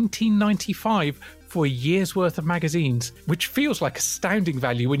only $19.95 for a year's worth of magazines, which feels like astounding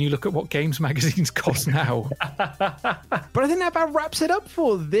value when you look at what games magazines cost now. But I think that about wraps it up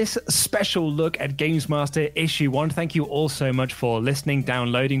for this special look at Games Master issue 1. Thank you all so much for listening,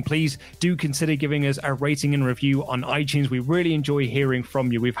 downloading. Please do consider giving us a rating and review on iTunes. We really enjoy hearing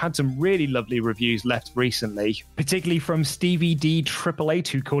from you. We've had some really lovely reviews left recently, particularly from Stevie D888,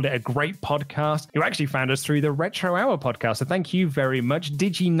 who called it a great podcast, who actually found us through the Retro Hour podcast. So thank you very much.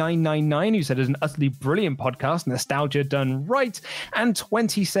 Digi999, who said it's an utterly brilliant podcast, nostalgia done right, and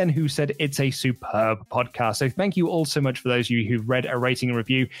 20 Cent, who said it's a superb podcast. So thank you all so much for those of you who've read a rating and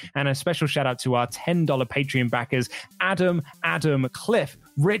review, and a special shout out to our $10 Patreon backers, Adam, Cliff,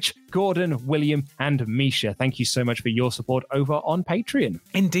 Rich, Gordon, William, and Misha. Thank you so much for your support over on Patreon.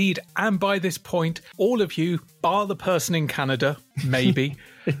 Indeed, and by this point, all of you, bar the person in Canada, maybe,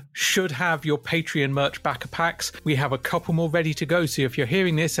 should have your Patreon merch backer packs. We have a couple more ready to go, so if you're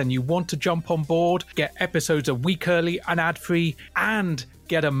hearing this and you want to jump on board, get episodes a week early and ad-free, and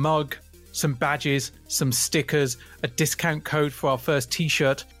get a mug, some badges, some stickers, a discount code for our first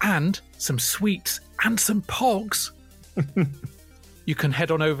t-shirt, and some sweets and some pogs, you can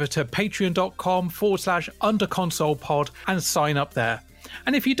head on over to patreon.com/underconsolepod and sign up there.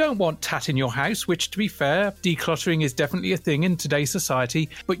 And if you don't want tat in your house, which to be fair, decluttering is definitely a thing in today's society,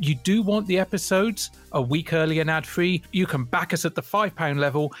 but you do want the episodes a week early and ad-free, you can back us at the £5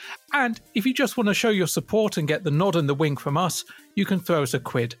 level. And if you just want to show your support and get the nod and the wink from us, you can throw us a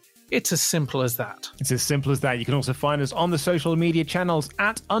quid. It's as simple as that. It's as simple as that. You can also find us on the social media channels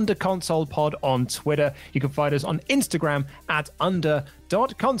at UnderConsolePod on Twitter. You can find us on Instagram at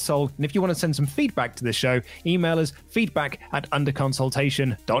under.console. And if you want to send some feedback to the show, email us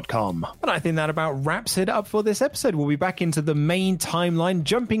feedback@underconsultation.com. But I think that about wraps it up for this episode. We'll be back into the main timeline,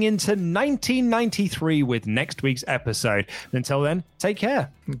 jumping into 1993 with next week's episode. Until then, take care.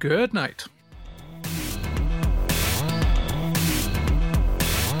 Good night.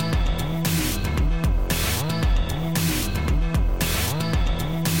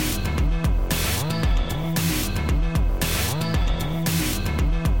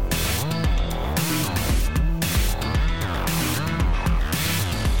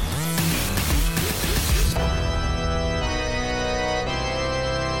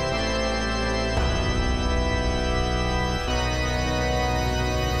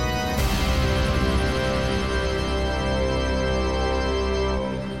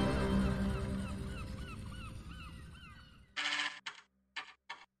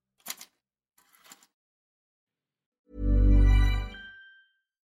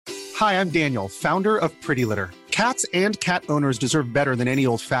 Hi, I'm Daniel, founder of Pretty Litter. Cats and cat owners deserve better than any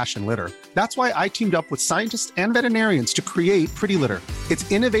old-fashioned litter. That's why I teamed up with scientists and veterinarians to create Pretty Litter.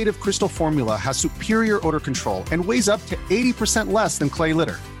 Its innovative crystal formula has superior odor control and weighs up to 80% less than clay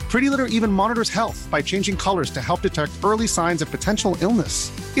litter. Pretty Litter even monitors health by changing colors to help detect early signs of potential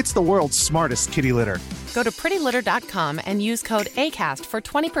illness. It's the world's smartest kitty litter. Go to prettylitter.com and use code ACAST for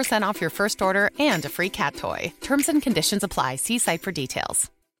 20% off your first order and a free cat toy. Terms and conditions apply. See site for details.